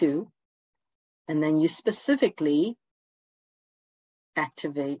these two. And then you specifically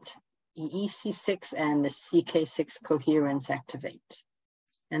activate the EC6 and the CK6 coherence activate.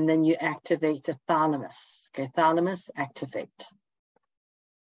 And then you activate the thalamus. Okay, thalamus activate.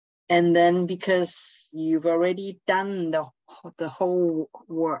 And then because you've already done the whole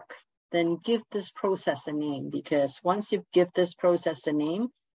work, then give this process a name. Because once you give this process a name,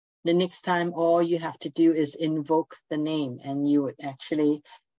 the next time all you have to do is invoke the name, and you would actually,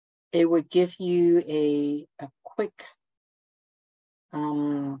 it would give you a quick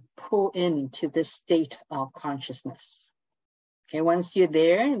pull into this state of consciousness. Okay, once you're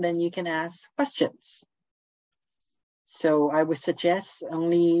there, then you can ask questions. So I would suggest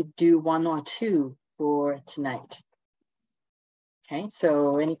only do 1 or 2 for tonight. Okay,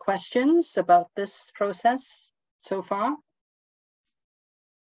 so any questions about this process so far?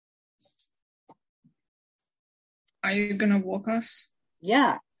 Are you gonna walk us?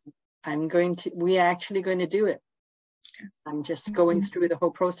 Yeah, we are actually going to do it. Okay. I'm just going through the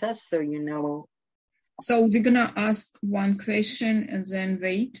whole process so you know. So we're gonna ask one question and then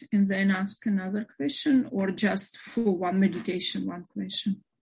wait and then ask another question, or just for one meditation, one question?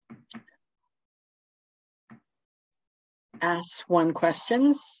 Ask one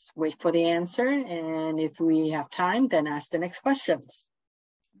questions, wait for the answer, and if we have time, then ask the next questions.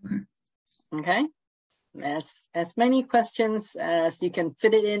 Okay? As many questions as you can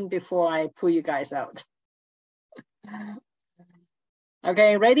fit it in before I pull you guys out.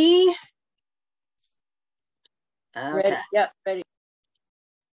 Okay, ready? Okay. Ready. Yep, ready.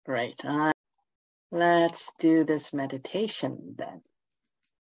 Great. Let's do this meditation then.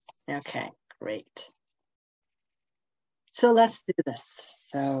 Okay, great. So let's do this.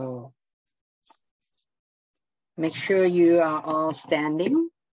 So make sure you are all standing.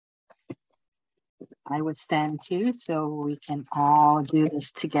 I would stand too, so we can all do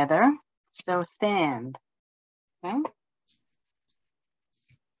this together. So stand. Okay.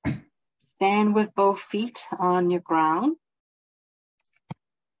 Stand with both feet on your ground.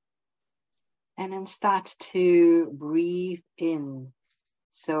 And then start to breathe in.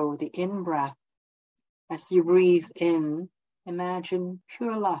 So the in-breath, as you breathe in, imagine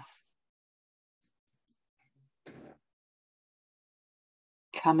pure love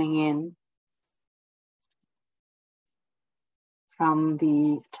coming in from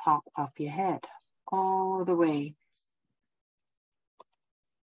the top of your head all the way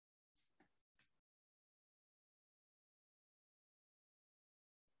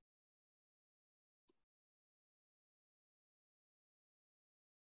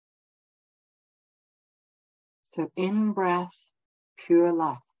so in breath, pure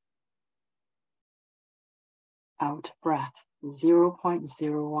love. Out breath,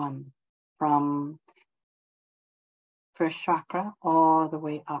 0.01 from first chakra all the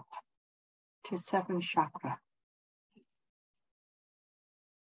way up to 7th chakra.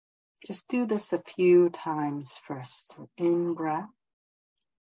 Just do this a few times first. So in breath,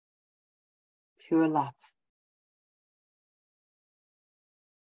 pure love.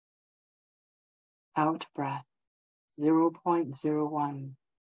 Out breath, 0.01.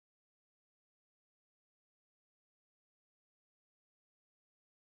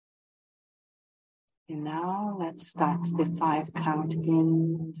 And now let's start the 5 count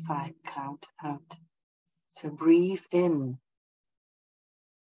in, 5 count out. So breathe in.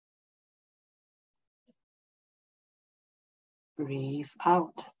 Breathe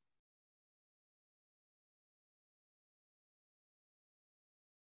out.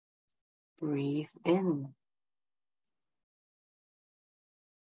 Breathe in.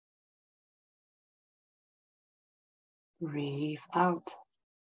 Breathe out.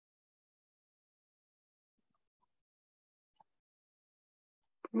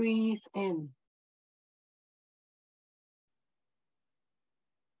 Breathe in.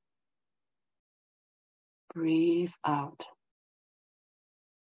 Breathe out.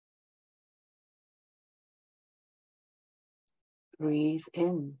 Breathe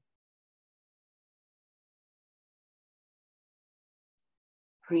in.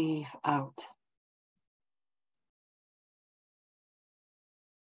 Breathe out.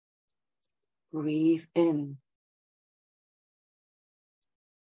 Breathe in.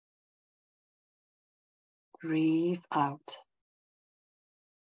 Breathe out.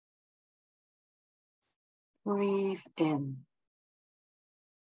 Breathe in.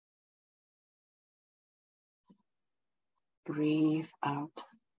 Breathe out.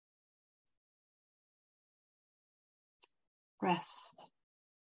 Rest.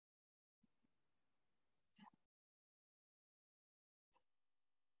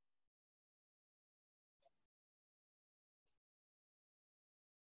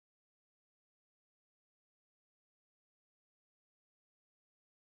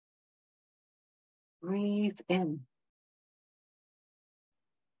 Breathe in.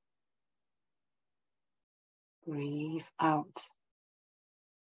 Breathe out.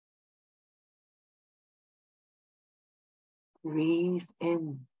 Breathe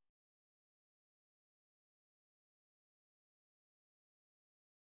in.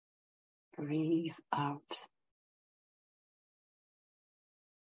 Breathe out.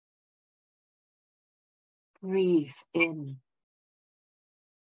 Breathe in.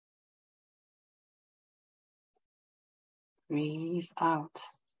 Breathe out.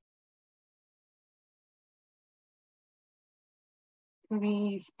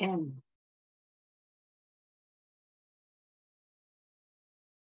 Breathe in.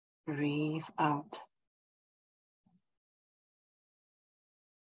 Breathe out.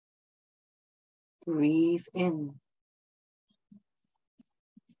 Breathe in.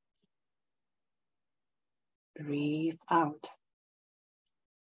 Breathe out.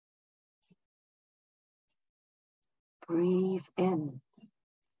 Breathe in.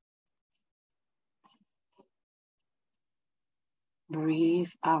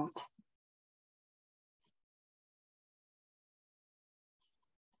 Breathe out.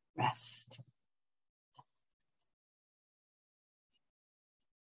 Rest.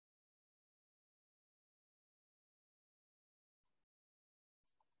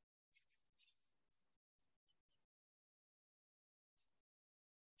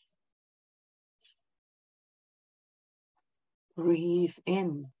 Breathe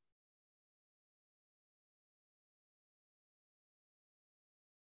in.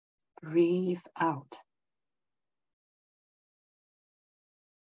 Breathe out.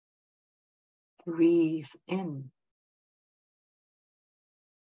 Breathe in.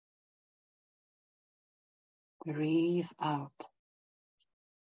 Breathe out.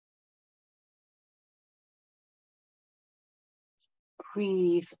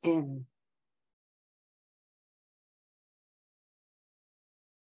 Breathe in.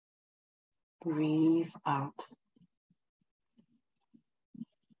 Breathe out.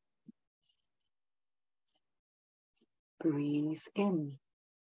 Breathe in.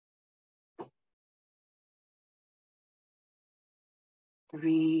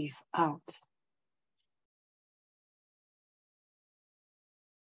 Breathe out.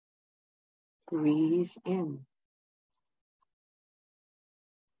 Breathe in.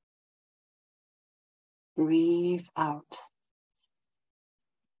 Breathe out.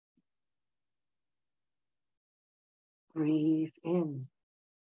 Breathe in.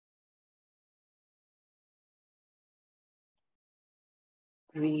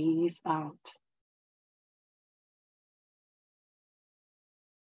 Breathe out.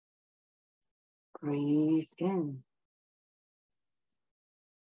 Breathe in.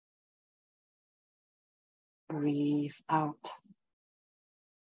 Breathe out.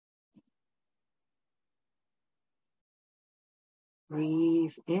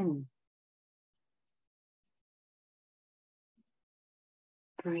 Breathe in.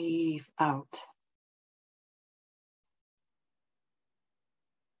 Breathe out.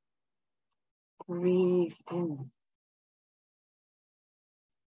 Breathe in.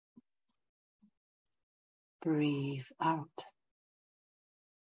 Breathe out.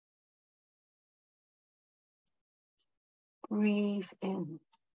 Breathe in.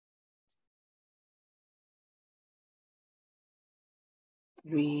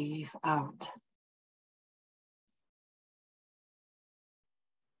 Breathe out.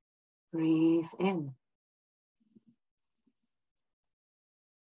 Breathe in.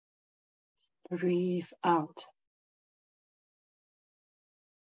 Breathe out.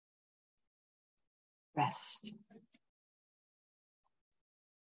 Rest.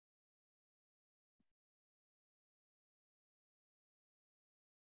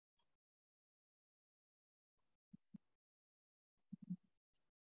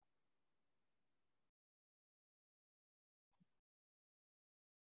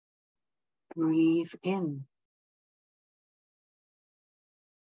 Breathe in.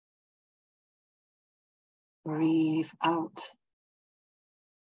 Breathe out.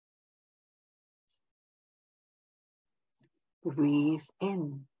 Breathe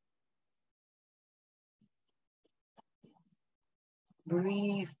in.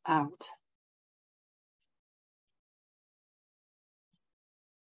 Breathe out.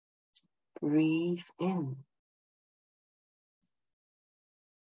 Breathe in.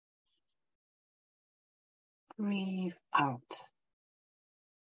 Breathe out.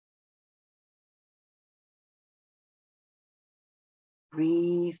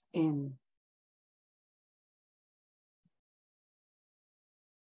 Breathe in.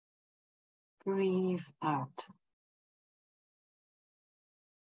 Breathe out.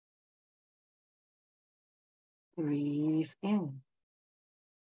 Breathe in.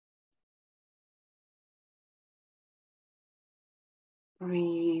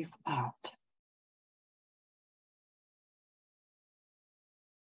 Breathe out.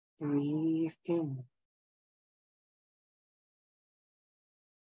 Breathe in.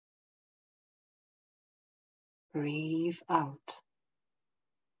 Breathe out.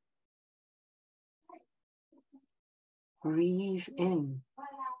 Breathe in.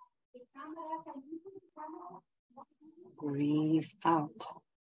 Breathe out.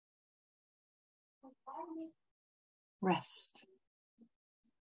 Rest.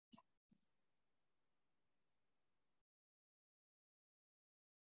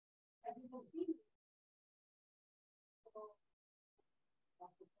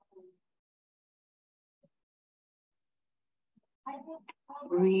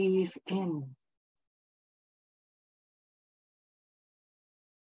 Breathe in.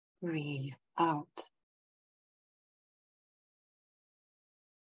 Breathe out.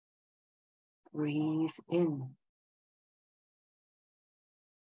 Breathe in.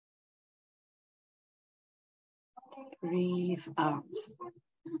 Breathe out.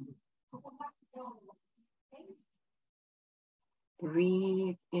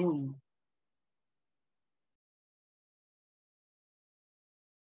 Breathe in.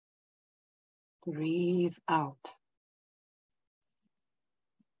 Breathe out.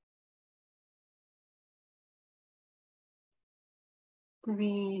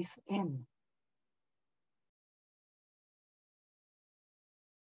 Breathe in.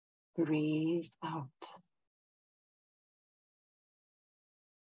 Breathe out.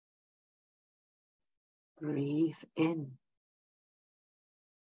 Breathe in.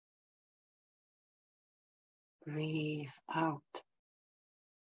 Breathe out.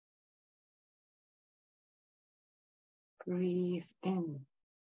 Breathe in.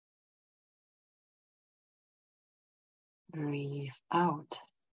 Breathe out.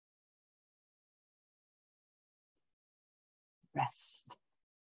 Rest.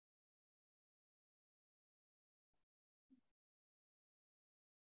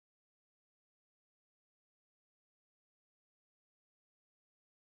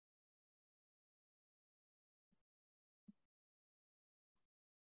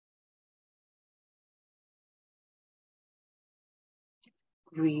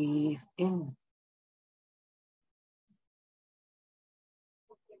 Breathe in.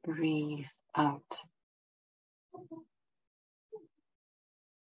 Breathe out.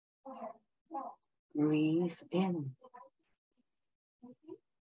 Breathe in.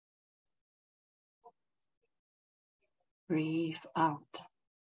 Breathe out.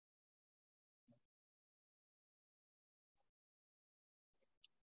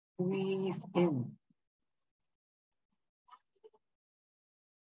 Breathe in.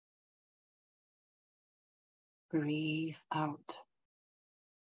 Breathe out.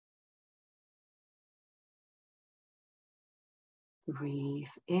 Breathe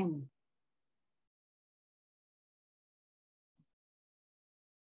in.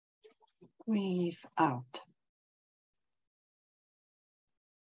 Breathe out.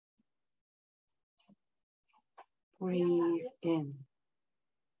 Breathe in.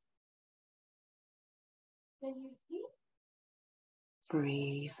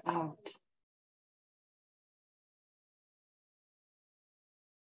 Breathe out.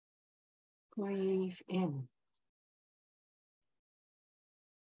 Breathe in.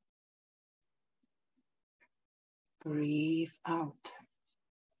 Breathe out.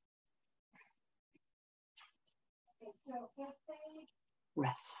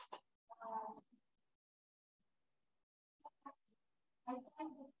 Rest.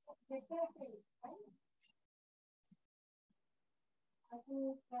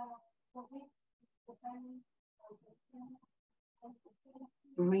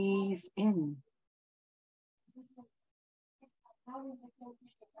 Breathe in.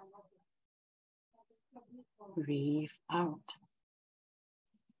 Breathe out.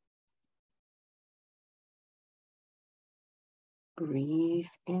 Breathe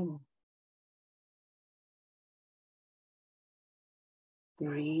in.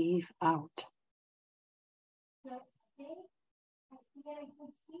 Breathe out.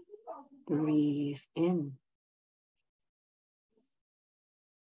 Breathe in.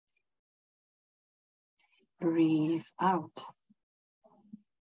 Breathe out.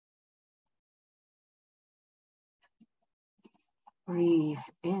 Breathe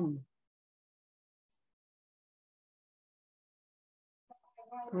in.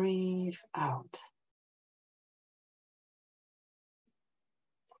 Breathe out.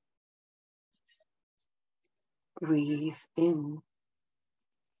 Breathe in.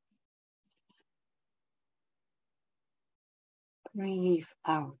 Breathe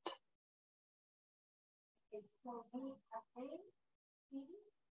out.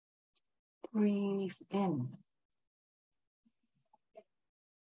 Breathe in.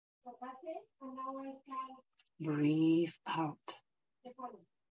 Breathe out.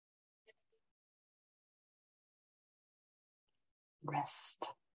 Rest.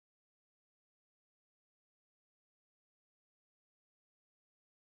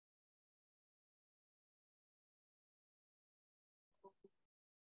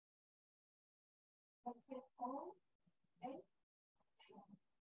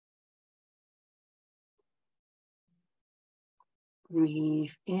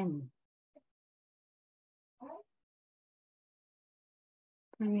 Breathe in.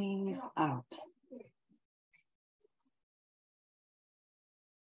 Breathe out.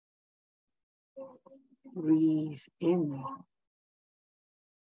 Breathe in.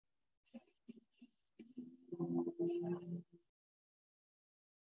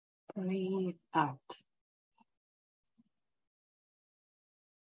 Breathe out.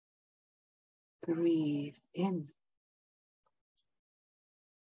 Breathe in.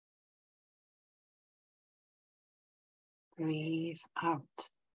 Breathe out.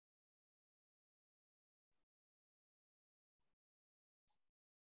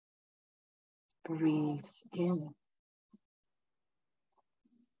 Breathe in.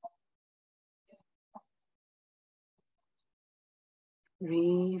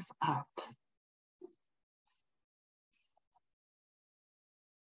 Breathe out.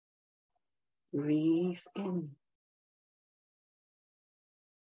 Breathe in.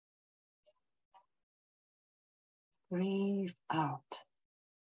 Breathe out.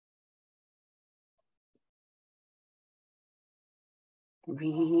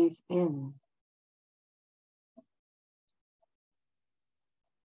 Breathe in.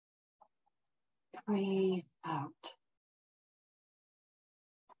 Breathe out.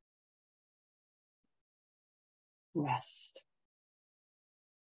 Rest.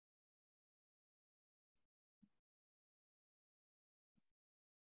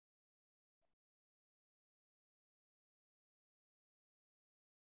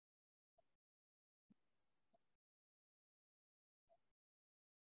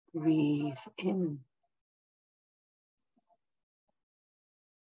 Breathe in.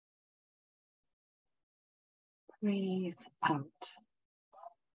 Breathe out.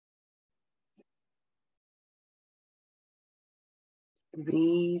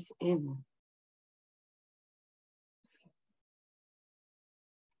 Breathe in.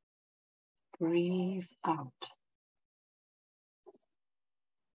 Breathe out.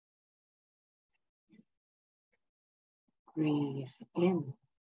 Breathe in.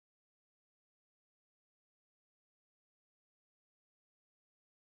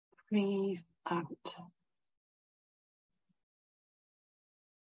 Breathe out.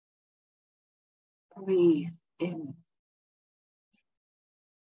 Breathe in.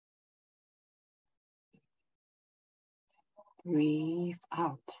 Breathe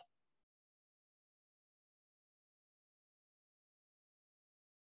out.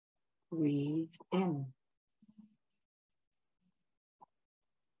 Breathe in.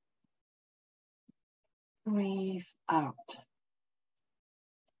 Breathe out.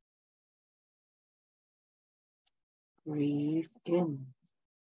 Breathe in.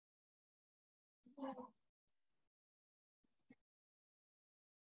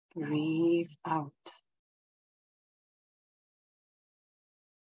 Breathe out.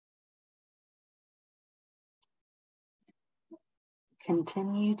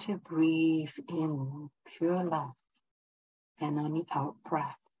 Continue to breathe in pure love, and on the out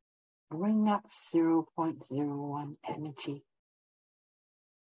breath, bring up 0.01 energy.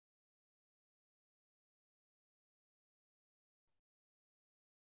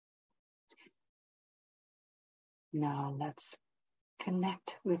 Now let's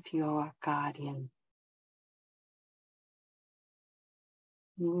connect with your guardian.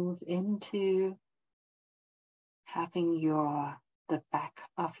 Move into having the back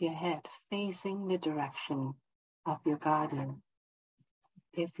of your head facing the direction of your guardian,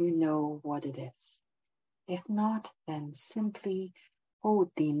 if you know what it is. If not, then simply hold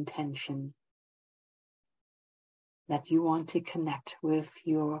the intention that you want to connect with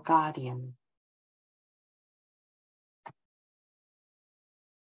your guardian.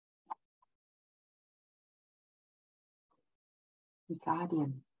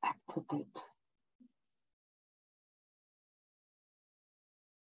 Guardian, activate.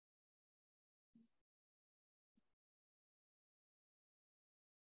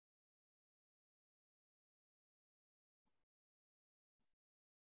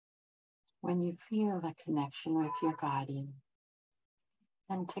 When you feel a connection with your guardian,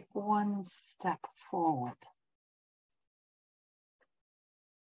 then take one step forward.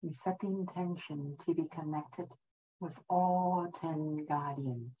 You set the intention to be connected with all 10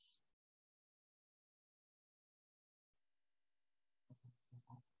 guardians.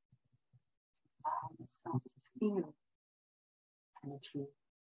 Allow yourself to feel energy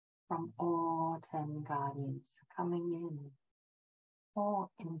from all 10 guardians coming in 4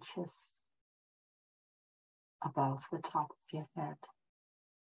 inches above the top of your head.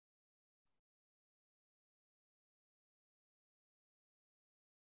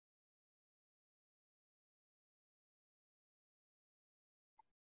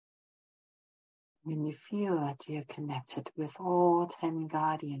 When you feel that you're connected with all 10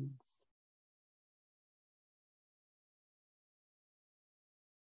 guardians,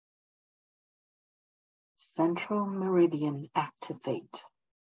 central meridian activate.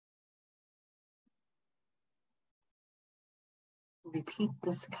 Repeat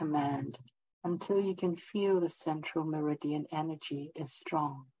this command until you can feel the central meridian energy is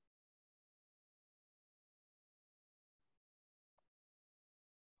strong.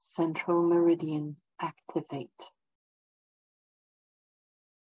 Central meridian activate.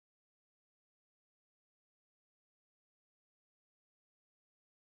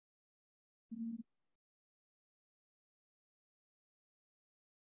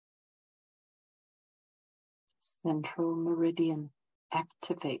 Central meridian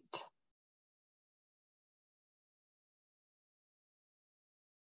activate.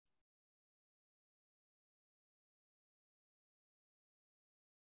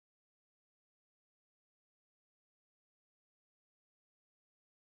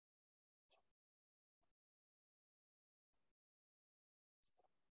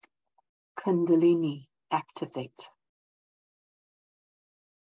 Kundalini activate.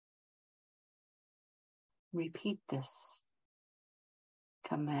 Repeat this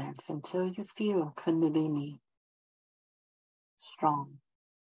command until you feel Kundalini strong.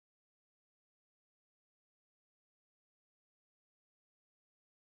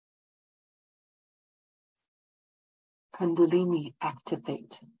 Kundalini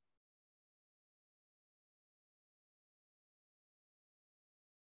activate.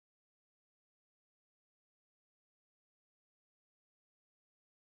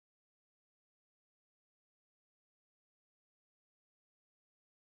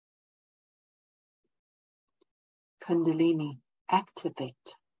 Kundalini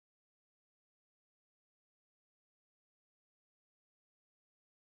activate.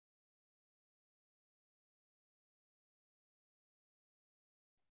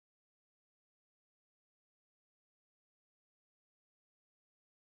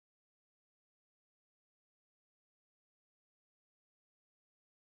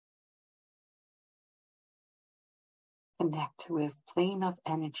 Connect with plane of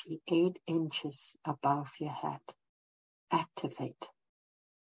energy 8 inches above your head. Activate.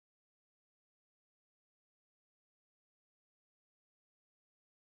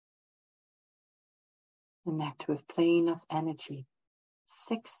 Connect with plane of energy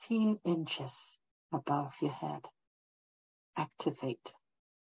 16 inches above your head. Activate.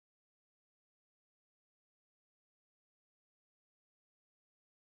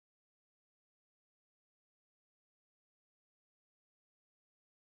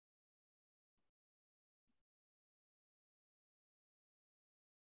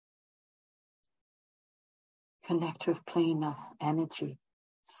 Connect with plane of energy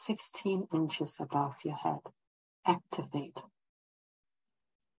 16 inches above your head. Activate.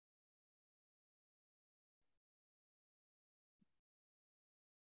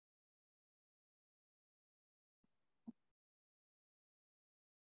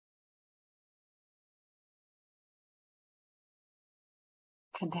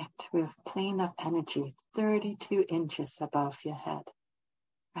 Connect with plane of energy 32 inches above your head.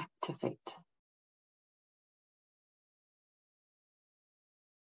 Activate.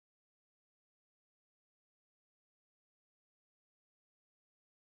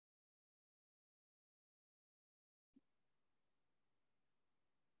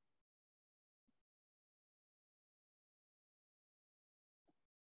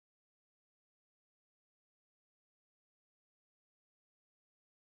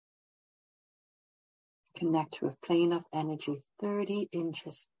 Connect with plane of energy 30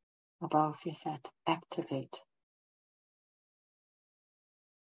 inches above your head. Activate.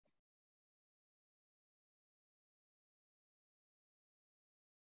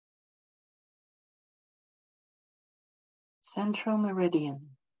 Central meridian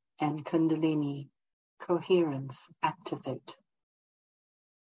and Kundalini coherence activate.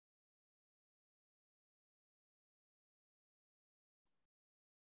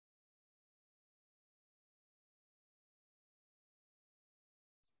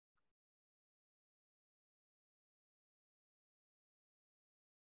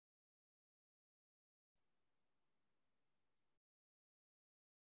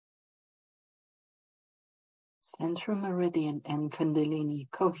 Central meridian and Kundalini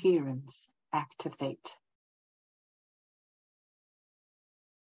coherence activate.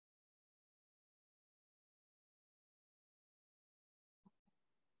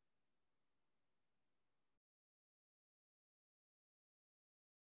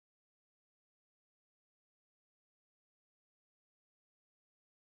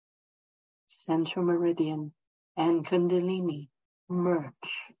 Central Meridian and Kundalini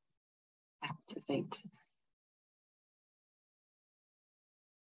merge, activate.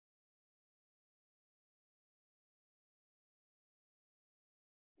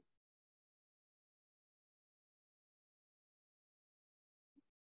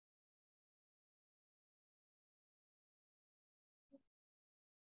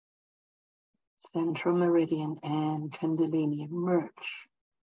 Central Meridian and Kundalini merge,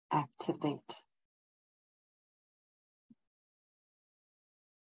 activate.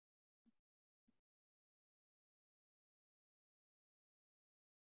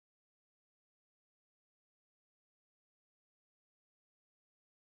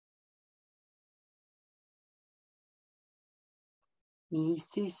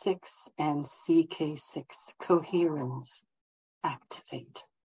 EC6 and CK6 coherence, activate.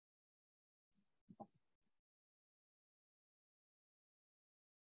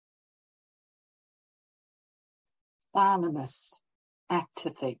 Thalamus,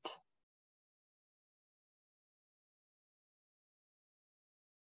 activate.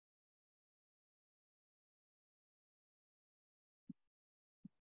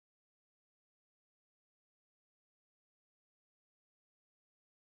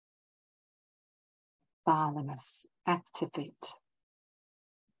 Thalamus, activate.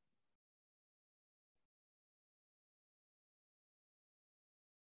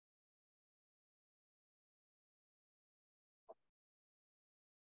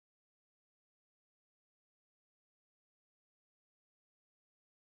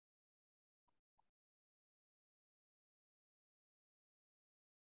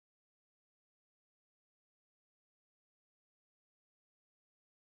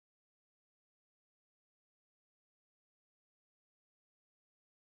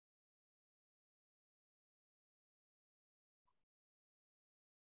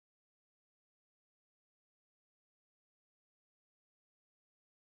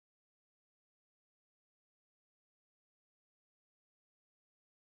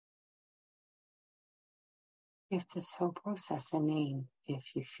 Give this whole process a name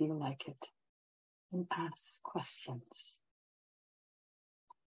if you feel like it, and ask questions.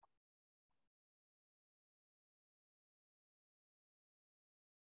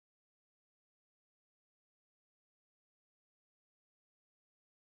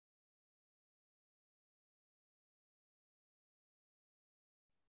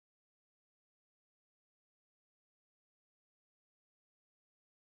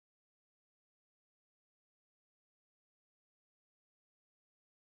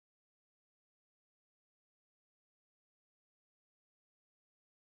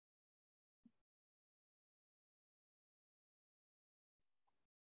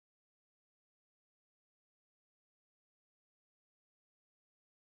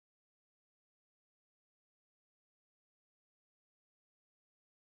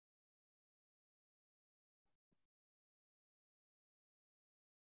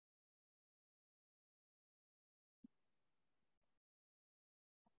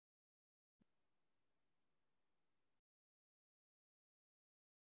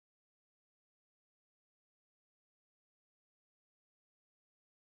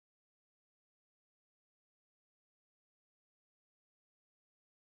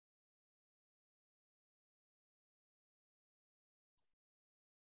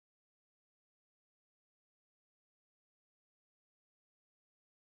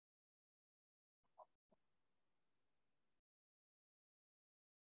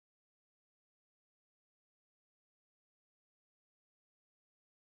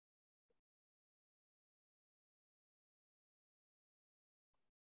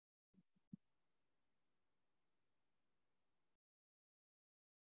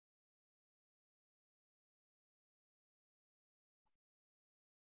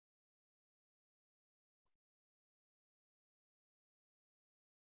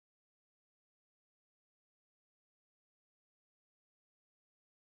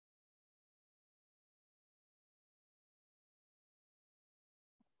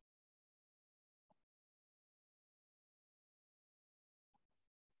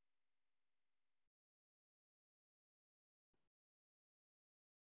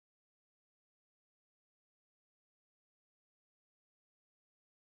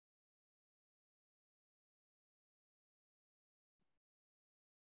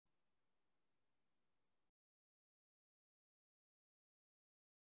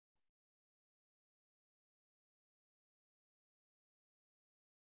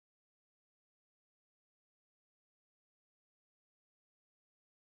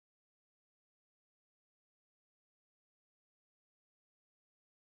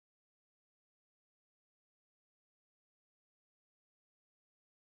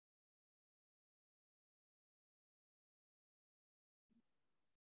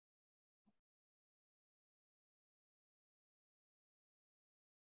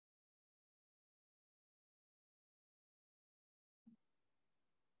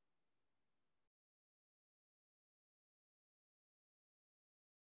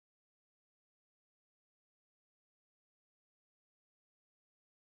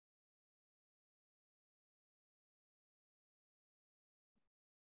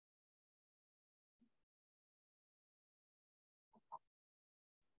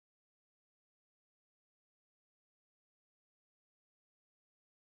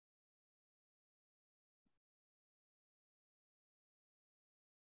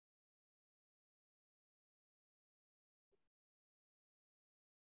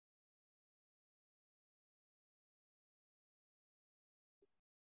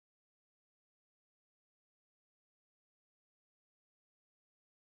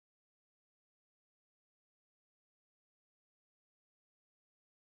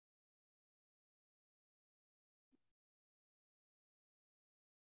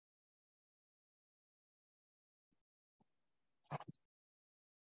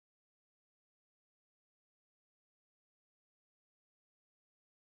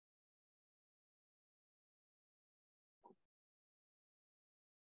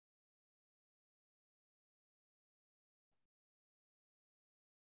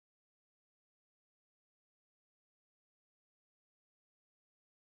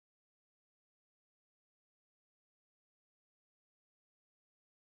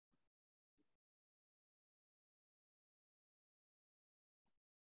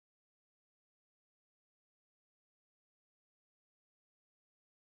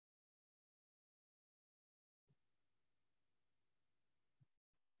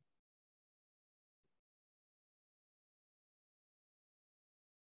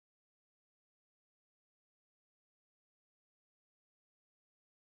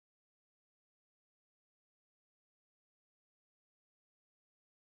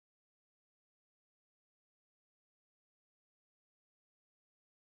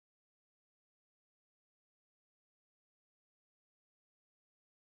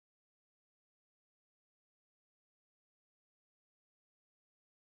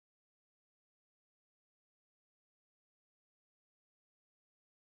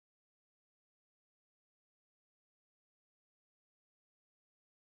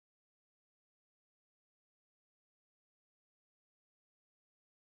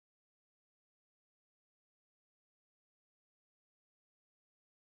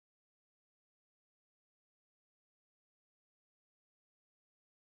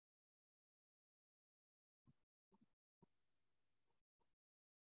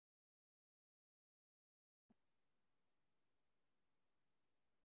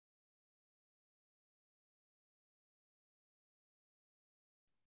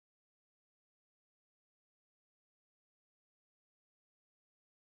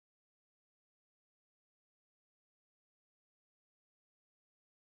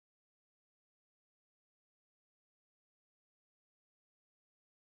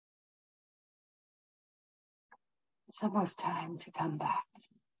 It's almost time to come back.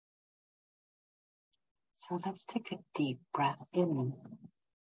 So let's take a deep breath in.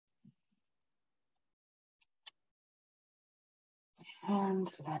 And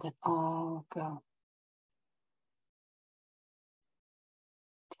let it all go.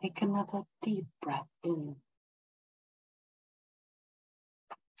 Take another deep breath in.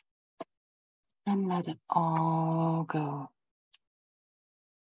 And let it all go.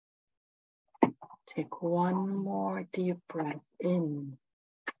 Take one more deep breath in.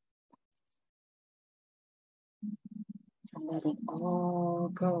 And let it all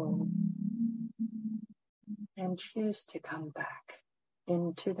go. And choose to come back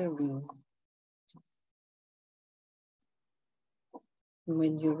into the room.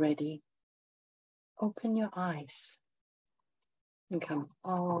 When you're ready, open your eyes and come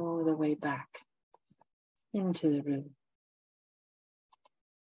all the way back into the room.